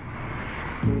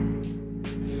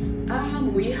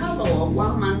 We have our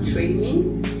one-man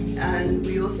training, and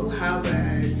we also have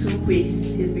 2 weeks.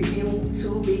 It's between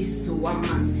 2 weeks to 1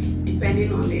 month,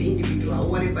 depending on the individual.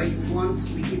 Whatever you want,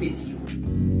 we give it to you.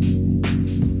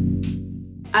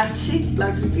 At Chic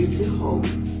Luxury Beauty Home,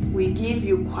 we give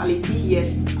you quality yet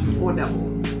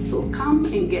affordable. So come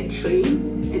and get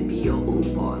trained and be your own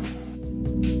boss.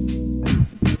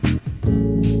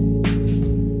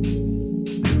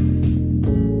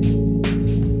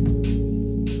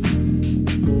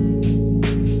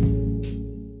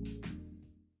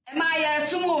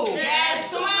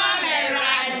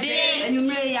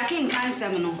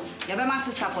 seminar. You be my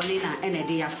sister Paulina and a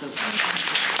day after.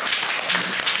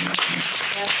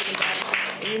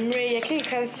 You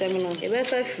can't seminar. You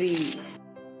better free.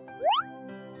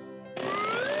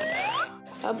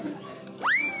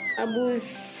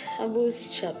 Abus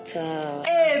chapter.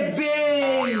 Hey,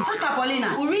 babe! Sister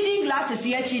Paulina, we're reading glasses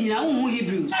here in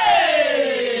Hebrews.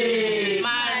 Hey!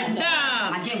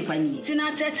 Madam! Agyapa.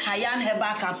 Tina tet Hayan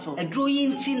herbal capsule. A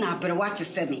drawing tina brewati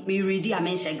semi. Me ready a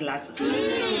mention glasses.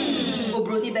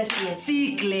 Obroni Bessie.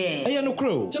 See clear. Hey, no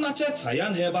crow. Tina tet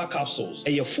Hayan herbal capsules.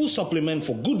 A full supplement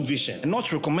for good vision and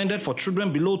not recommended for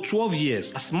children below 12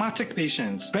 years, asthmatic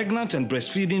patients, pregnant and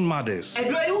breastfeeding mothers. A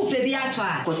draw baby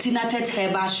atwa. Got Tina tet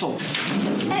herbal shop.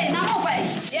 Hey, now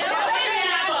what?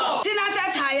 Yeah, Tina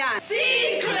tet Hayan.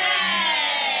 See clear.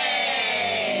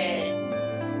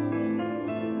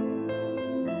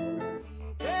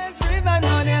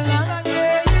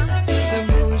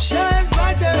 Shines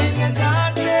brighter in the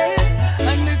darkness,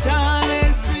 and the time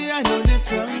is clear. I know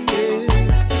this one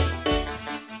is.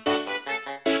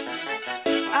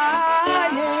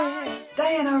 Yeah.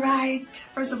 Diana Wright,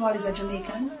 first of all, is a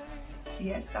Jamaican.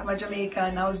 Yes, I'm a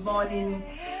Jamaican. I was born in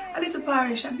a little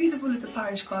parish, a beautiful little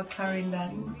parish called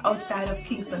Clarendon, outside of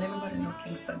Kingston. Everybody knows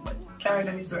Kingston, but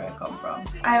Clarendon is where I come from.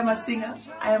 I am a singer.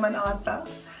 I am an author.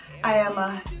 I am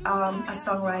a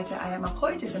songwriter, I am a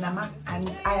poetess, and I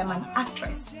am an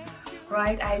actress,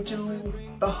 right? I do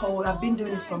the whole, I've been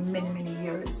doing this for many, many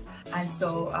years. And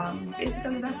so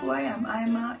basically that's who I am.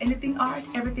 I'm anything art,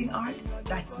 everything art,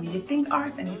 that's me. You think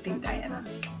art and you think Diana.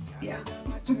 Yeah.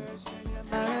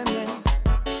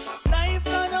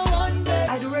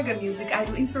 I do reggae music, I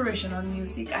do inspirational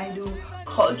music, I do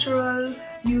cultural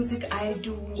music, I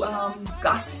do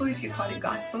gospel, if you call it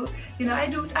gospel. You know, I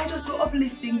just do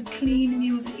uplifting, clean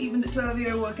music. Even the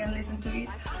 12-year-old can listen to it.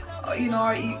 You know,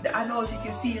 or the adult, if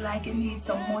you feel like it needs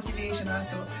some motivation or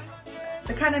so.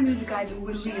 The kind of music I do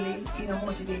will really, you know,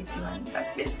 motivate you, and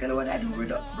that's basically what I do,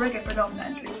 reggae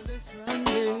predominantly.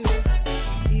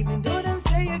 Even though they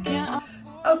say you can't.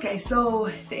 Okay, so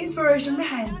the inspiration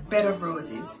behind Bed of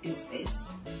Roses is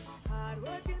this.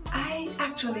 I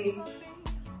actually,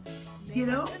 you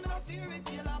know,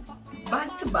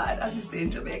 bad to bad, as we say in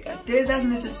Jamaica, there's that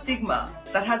little stigma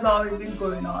that has always been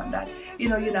going on that, you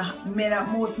know,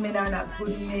 most men are not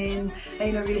good men, and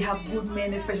you don't really have good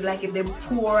men, especially like if they're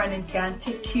poor and they can't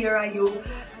take care of you.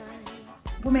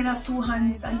 Women have 2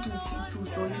 hands and 2 feet too,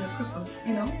 so you're crippled,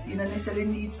 you know. You don't necessarily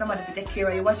need somebody to take care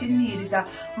of you. What you need is a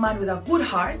man with a good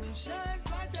heart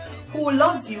who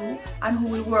loves you and who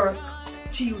will work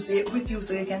with you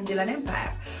so you can build an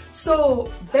empire. So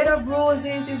Bed of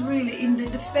Roses is really in the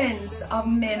defense of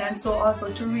men, and so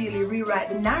also to really rewrite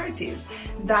the narrative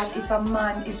that if a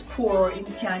man is poor, he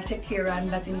can't take care of and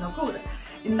that is not good.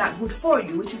 It's not good for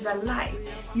you, which is a lie.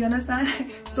 You understand?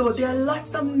 So there are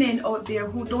lots of men out there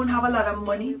who don't have a lot of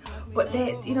money, but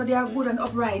they, you know, they are good and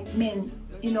upright men.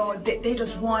 You know, they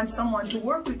just want someone to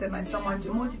work with them and someone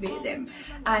to motivate them.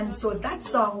 And so that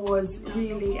song was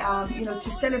really, you know,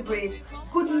 to celebrate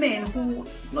good men who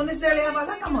don't necessarily have a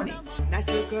lot of money. Nice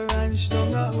little ranch down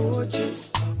a Ochi.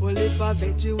 Well, if a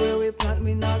veggie where we plant,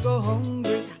 me not go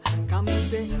hungry. Come and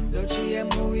say, the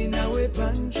GMO in our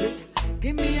pantry.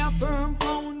 Give me a firm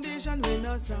foundation when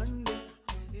a Sunday.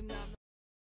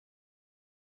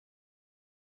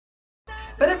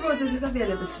 Bed of Roses is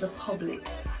available to the public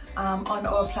on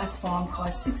our platform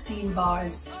called 16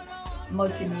 Bars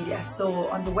Multimedia. So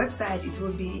on the website it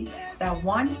will be the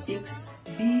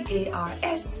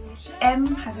 16BARS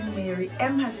M as in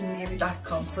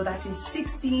Mary.com. So that is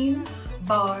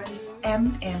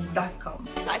 16barsmm.com.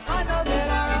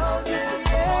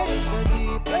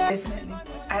 Definitely.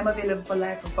 I am available for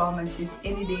live performances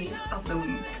any day of the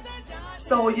week.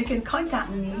 So you can contact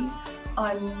me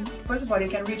on, first of all, you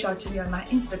can reach out to me on my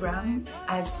Instagram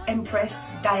as Empress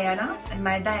Diana, and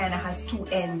my Diana has 2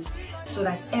 N's. So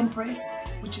that's Empress,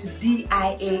 which is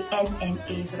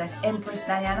DIANNA. So that's Empress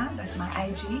Diana, that's my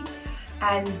IG.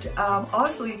 And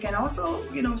also you can also,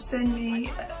 you know, send me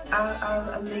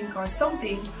a link or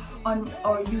something on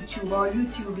our YouTube. Our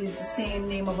YouTube is the same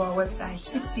name of our website,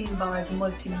 16 Bars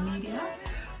Multimedia.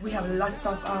 We have lots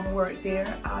of work there.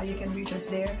 You can reach us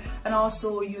there, and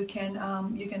also you can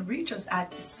reach us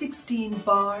at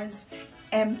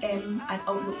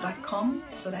 16barsmm@outlook.com.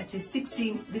 So that is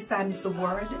 16. This time is the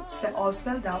word all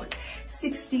spelled out.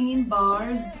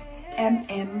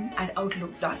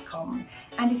 16barsmm@outlook.com.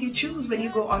 And if you choose, when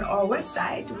you go on our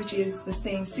website, which is the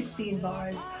same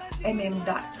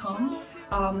 16barsmm.com,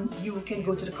 you can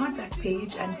go to the contact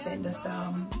page and send us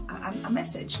a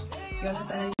message. You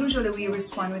understand? And usually we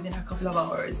respond within a couple of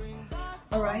hours.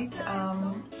 All right.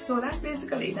 So that's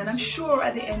basically it, and I'm sure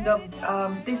at the end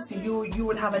of this you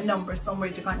will have a number somewhere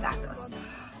to contact us.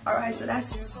 All right. So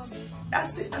that's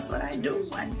it. That's what I do,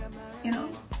 and you know,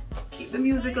 keep the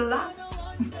music locked.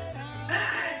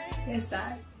 Yes,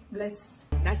 I bless.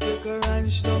 That's the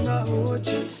ranch down a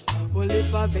Ochi. Only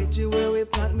for veggie where we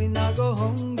plant, me now go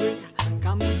hungry.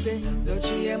 Come and say, the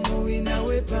GMO in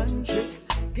our pantry.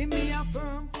 Give me a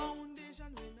firm foundation.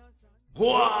 Go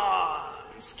on,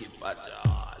 Skipper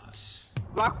George.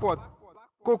 Blackpot,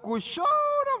 Coco show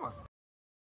them.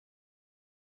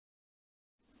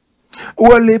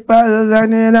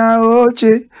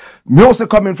 Music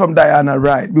coming from Diana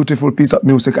Wright. Beautiful piece of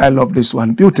music. I love this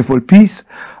one. Beautiful piece.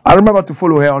 I remember to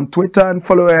follow her on Twitter and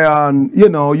follow her on,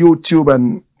 YouTube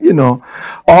and,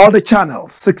 all the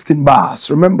channels. 16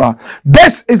 bars. Remember,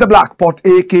 this is the Black Pot,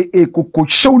 aka Coco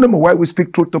Show number where we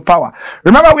speak truth to power.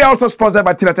 Remember, we are also sponsored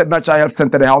by Tinated Natural Health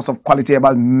Center, the House of Quality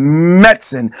Herbal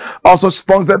Medicine. Also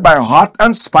sponsored by Hot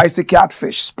and Spicy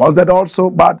Catfish. Sponsored also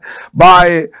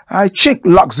by Chick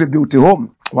Luxury Beauty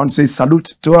Home. I want to say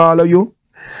salute to all of you.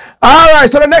 All right,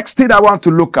 so the next thing I want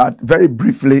to look at very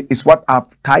briefly is what I've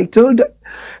titled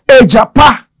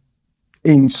Agyapa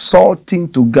insulting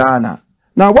to Ghana.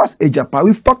 Now, what's Agyapa?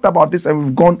 We've talked about this and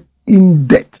we've gone in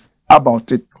depth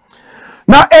about it.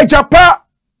 Now, Agyapa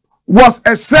was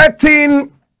a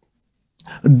certain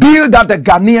deal that the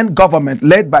Ghanaian government,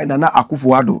 led by Nana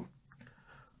Akufo-Addo,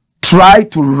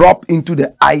 tried to rub into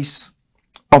the eyes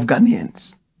of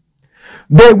Ghanaians.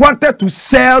 They wanted to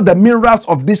sell the minerals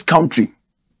of this country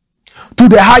to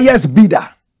the highest bidder,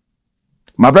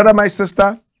 my brother, my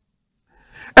sister,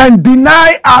 and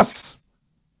deny us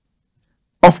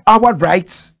of our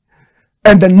rights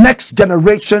and the next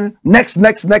generation, next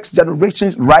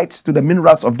generation's rights to the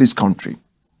minerals of this country.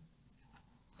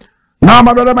 Now,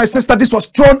 my brother, my sister, this was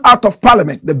thrown out of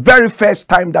Parliament the very first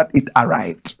time that it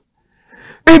arrived.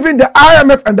 Even the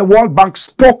IMF and the World Bank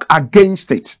spoke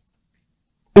against it.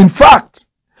 In fact,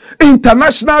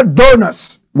 international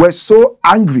donors were so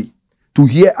angry to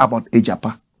hear about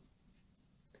Agyapa.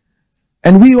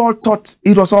 And we all thought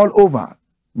it was all over.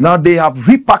 Now they have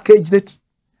repackaged it,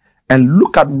 and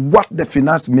look at what the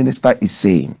finance minister is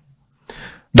saying.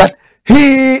 That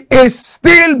he is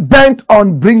still bent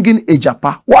on bringing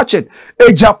Agyapa. Watch it.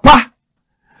 Agyapa.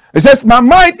 He says, my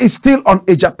mind is still on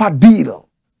Agyapa deal.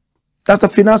 That's the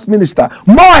finance minister.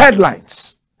 More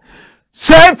headlines.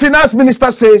 Same finance minister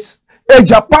says,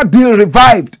 Agyapa deal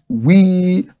revived.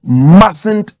 We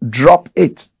mustn't drop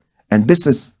it. And this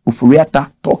is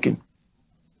Ufuriata talking.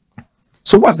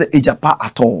 So what's the Agyapa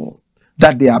at all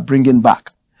that they are bringing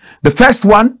back? The first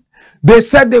one, they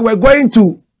said they were going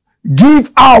to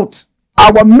give out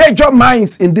our major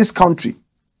mines in this country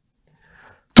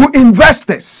to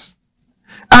investors.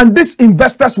 And these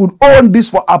investors would own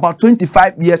this for about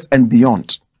 25 years and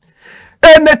beyond.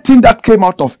 Anything that came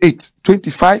out of it,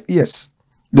 25 years,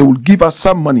 they would give us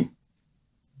some money.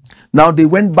 Now they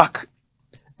went back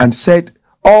and said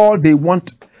all they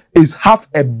want is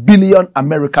 $500 million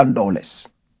American dollars.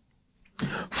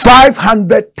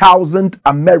 500,000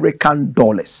 American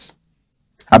dollars.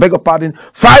 I beg your pardon,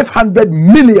 500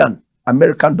 million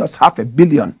American dollars, $500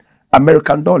 million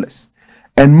American dollars.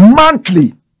 And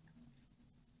monthly,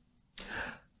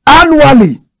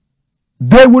 annually,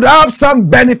 they would have some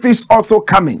benefits also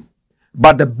coming.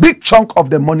 But the big chunk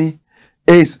of the money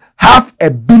is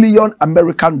 $500 million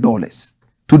American dollars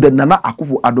to the Nana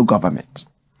Akufo-Addo government.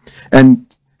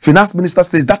 And finance minister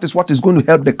says that is what is going to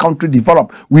help the country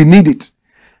develop. We need it.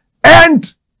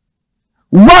 And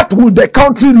what will the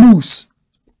country lose?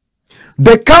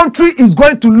 The country is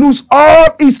going to lose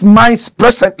all its mines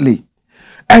presently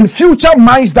and future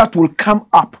mines that will come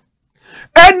up.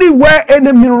 Anywhere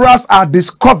any minerals are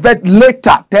discovered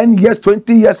later, 10 years,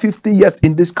 20 years, 50 years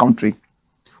in this country,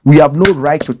 we have no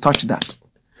right to touch that.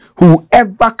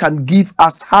 Whoever can give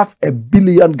us $500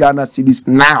 million Ghana cedis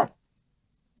now,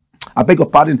 I beg your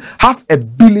pardon,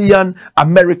 $500 million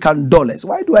American dollars.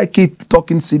 Why do I keep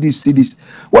talking cedis?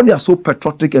 When you are so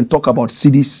patriotic and talk about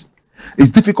cedis, it's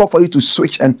difficult for you to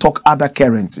switch and talk other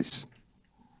currencies.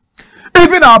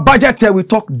 Even our budget here, we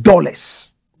talk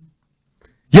dollars.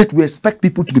 Yet we expect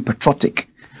people to be patriotic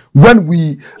when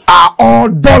we are all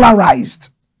dollarized.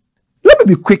 Let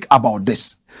me be quick about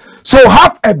this. So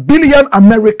 $500 million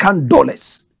American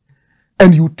dollars.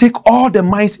 And you take all the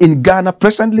mines in Ghana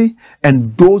presently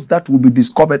and those that will be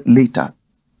discovered later.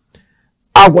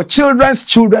 Our children's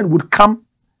children would come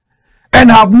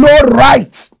and have no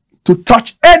right to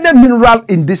touch any mineral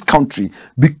in this country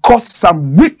because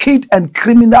some wicked and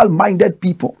criminal-minded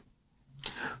people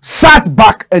sat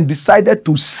back and decided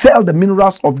to sell the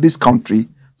minerals of this country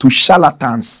to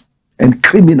charlatans and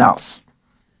criminals.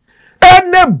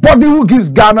 Anybody who gives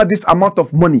Ghana this amount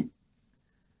of money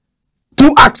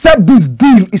to accept this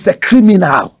deal is a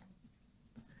criminal.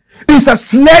 It's a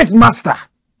slave master.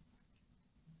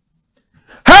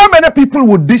 How many people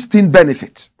would this thing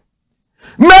benefit?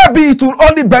 Maybe it will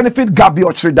only benefit Gabi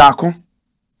Ochridako,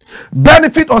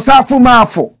 benefit Osafu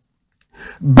Mafo,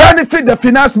 benefit the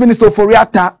finance minister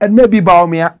Foriata, and maybe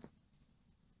Baumia.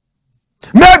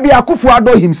 Maybe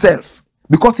Akufo-Addo himself,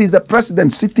 because he's the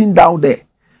president sitting down there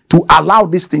to allow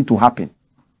this thing to happen.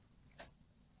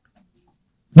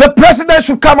 The president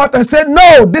should come out and say,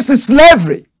 no, this is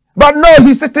slavery. But no,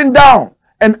 he's sitting down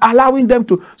and allowing them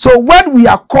to. So when we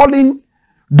are calling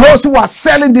those who are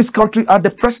selling this country,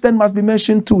 the president must be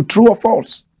mentioned too, true or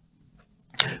false.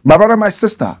 My brother, my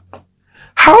sister,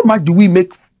 how much do we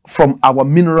make from our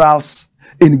minerals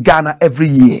in Ghana every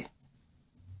year?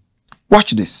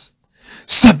 Watch this.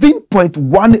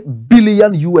 7.1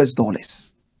 billion US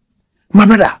dollars. My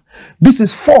brother, this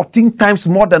is 14 times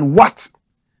more than what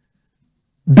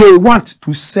they want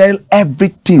to sell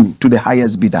everything to the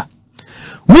highest bidder.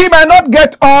 We might not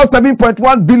get all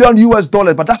 7.1 billion US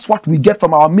dollars, but that's what we get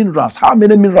from our minerals. How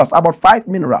many minerals? About 5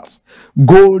 minerals.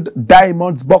 Gold,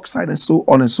 diamonds, bauxite, and so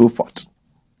on and so forth.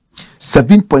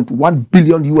 7.1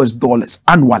 billion US dollars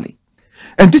annually.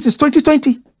 And this is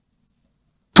 2020.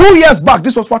 2 years back,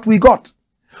 this was what we got.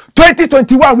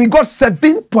 2021, we got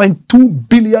 7.2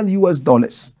 billion US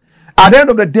dollars. At the end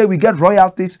of the day, we get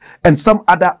royalties and some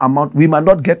other amount. We might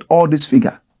not get all this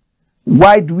figure.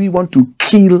 Why do we want to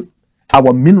kill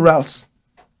our minerals?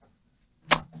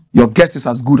 Your guess is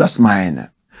as good as mine.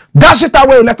 Dash it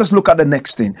away. Let us look at the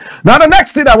next thing. Now, the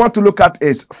next thing I want to look at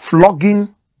is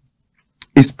flogging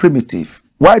is primitive.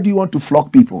 Why do you want to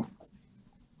flog people?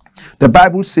 The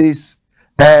Bible says,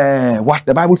 what?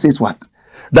 The Bible says what?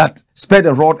 That spare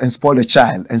the rod and spoil the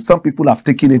child. And some people have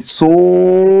taken it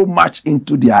so much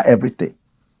into their everything.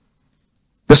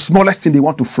 The smallest thing, they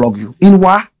want to flog you. In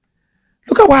what?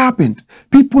 Look at what happened.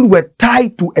 People were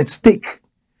tied to a stake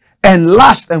and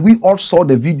lashed, and we all saw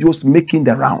the videos making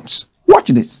the rounds. Watch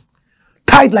this.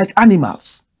 Tied like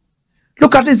animals.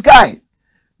 Look at this guy.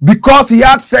 Because he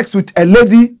had sex with a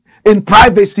lady in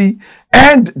privacy,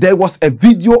 and there was a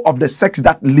video of the sex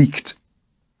that leaked.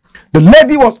 The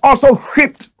lady was also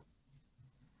whipped.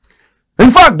 In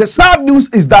fact, the sad news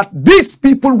is that these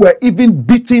people were even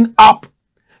beaten up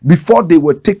before they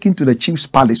were taken to the chief's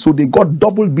palace. So they got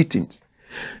double beaten.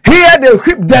 Here they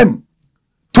whipped them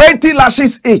 20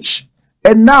 lashes each.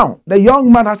 And now the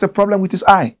young man has a problem with his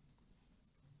eye.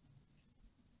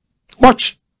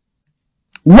 Watch.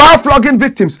 While flogging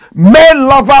victims, male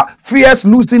lover fears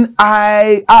losing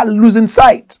eye, losing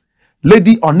sight.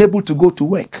 Lady unable to go to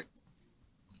work.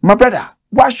 My brother,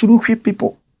 why should we whip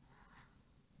people?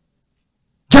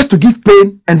 Just to give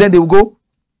pain and then they will go?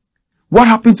 What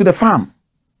happened to the farm?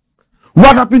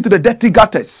 What happened to the dirty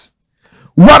gutters?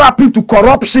 What happened to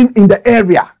corruption in the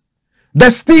area? The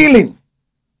stealing.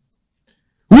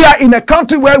 We are in a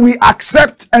country where we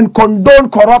accept and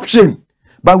condone corruption,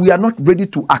 but we are not ready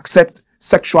to accept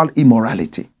sexual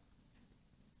immorality.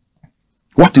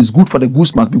 What is good for the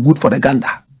goose must be good for the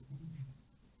gander.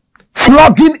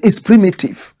 Flogging is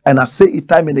primitive, and I say it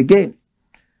time and again.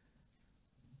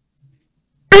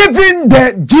 Even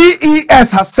the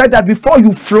GES has said that before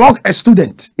you flog a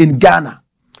student in Ghana,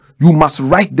 you must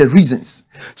write the reasons.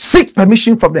 Seek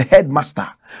permission from the headmaster.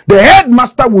 The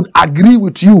headmaster would agree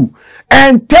with you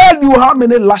and tell you how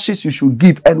many lashes you should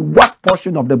give and what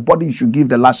portion of the body you should give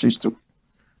the lashes to.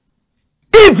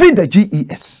 Even the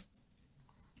GES.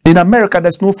 In America,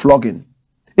 there's no flogging.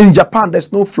 In Japan,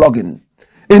 there's no flogging.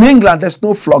 In England, there's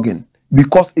no flogging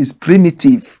because it's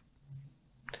primitive.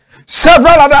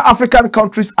 Several other African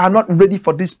countries are not ready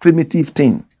for this primitive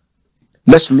thing.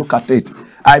 Let's look at it.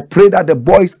 I pray that the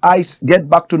boy's eyes get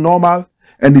back to normal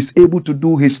and is able to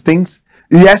do his things.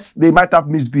 Yes, they might have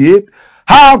misbehaved.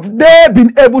 Have they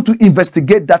been able to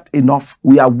investigate that enough?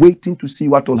 We are waiting to see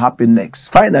what will happen next.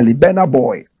 Finally, Burna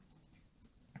Boy.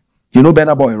 You know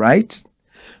Burna Boy, right?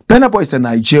 Burna Boy is a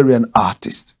Nigerian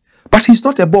artist, but he's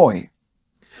not a boy.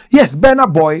 Yes,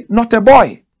 Burna Boy, not a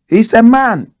boy. He's a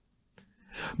man.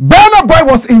 Burna Boy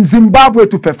was in Zimbabwe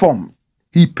to perform.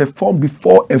 He performed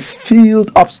before a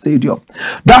filled-up stadium.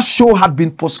 That show had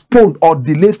been postponed or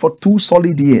delayed for 2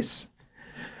 solid years.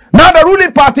 Now the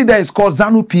ruling party there is called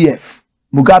ZANU-PF,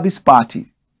 Mugabe's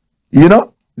party. You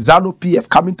know, ZANU-PF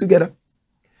coming together.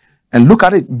 And look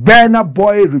at it. Burna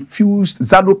Boy refused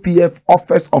ZANU-PF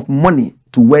offers of money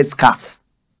to wear scarf.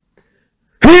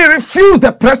 He refused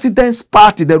the president's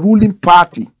party, the ruling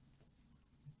party,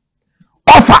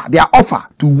 their offer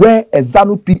to wear a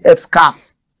ZANU-PF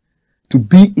scarf to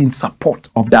be in support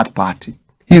of that party.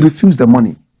 He refused the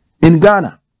money. In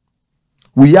Ghana,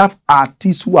 we have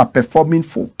artists who are performing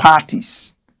for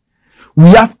parties.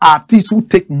 We have artists who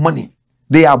take money.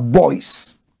 They are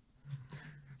boys.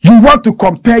 You want to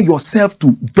compare yourself to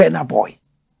Burna Boy.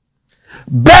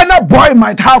 Burna Boy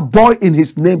might have boy in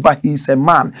his name, but he's a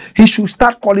man. He should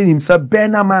start calling himself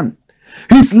Burna Man.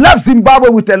 He's left Zimbabwe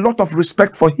with a lot of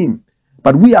respect for him.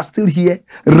 But we are still here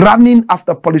running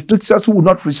after politicians who will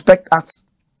not respect us,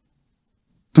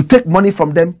 to take money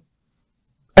from them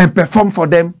and perform for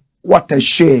them. What a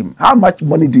shame. How much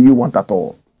money do you want at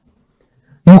all?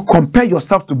 You compare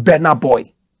yourself to Burna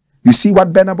Boy. You see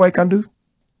what Burna Boy can do?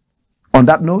 On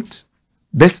that note,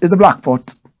 this is the Blakk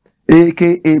Pot,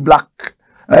 aka Blakk.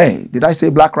 Hey, did I say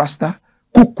Blakk Rasta?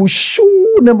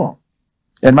 Kukushu Nemo.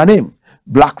 And my name,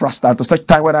 Blakk Rasta. To such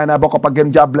time when I buck up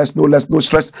again, job bless, no less, no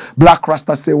stress. Blakk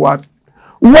Rasta say what?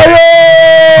 Wayo!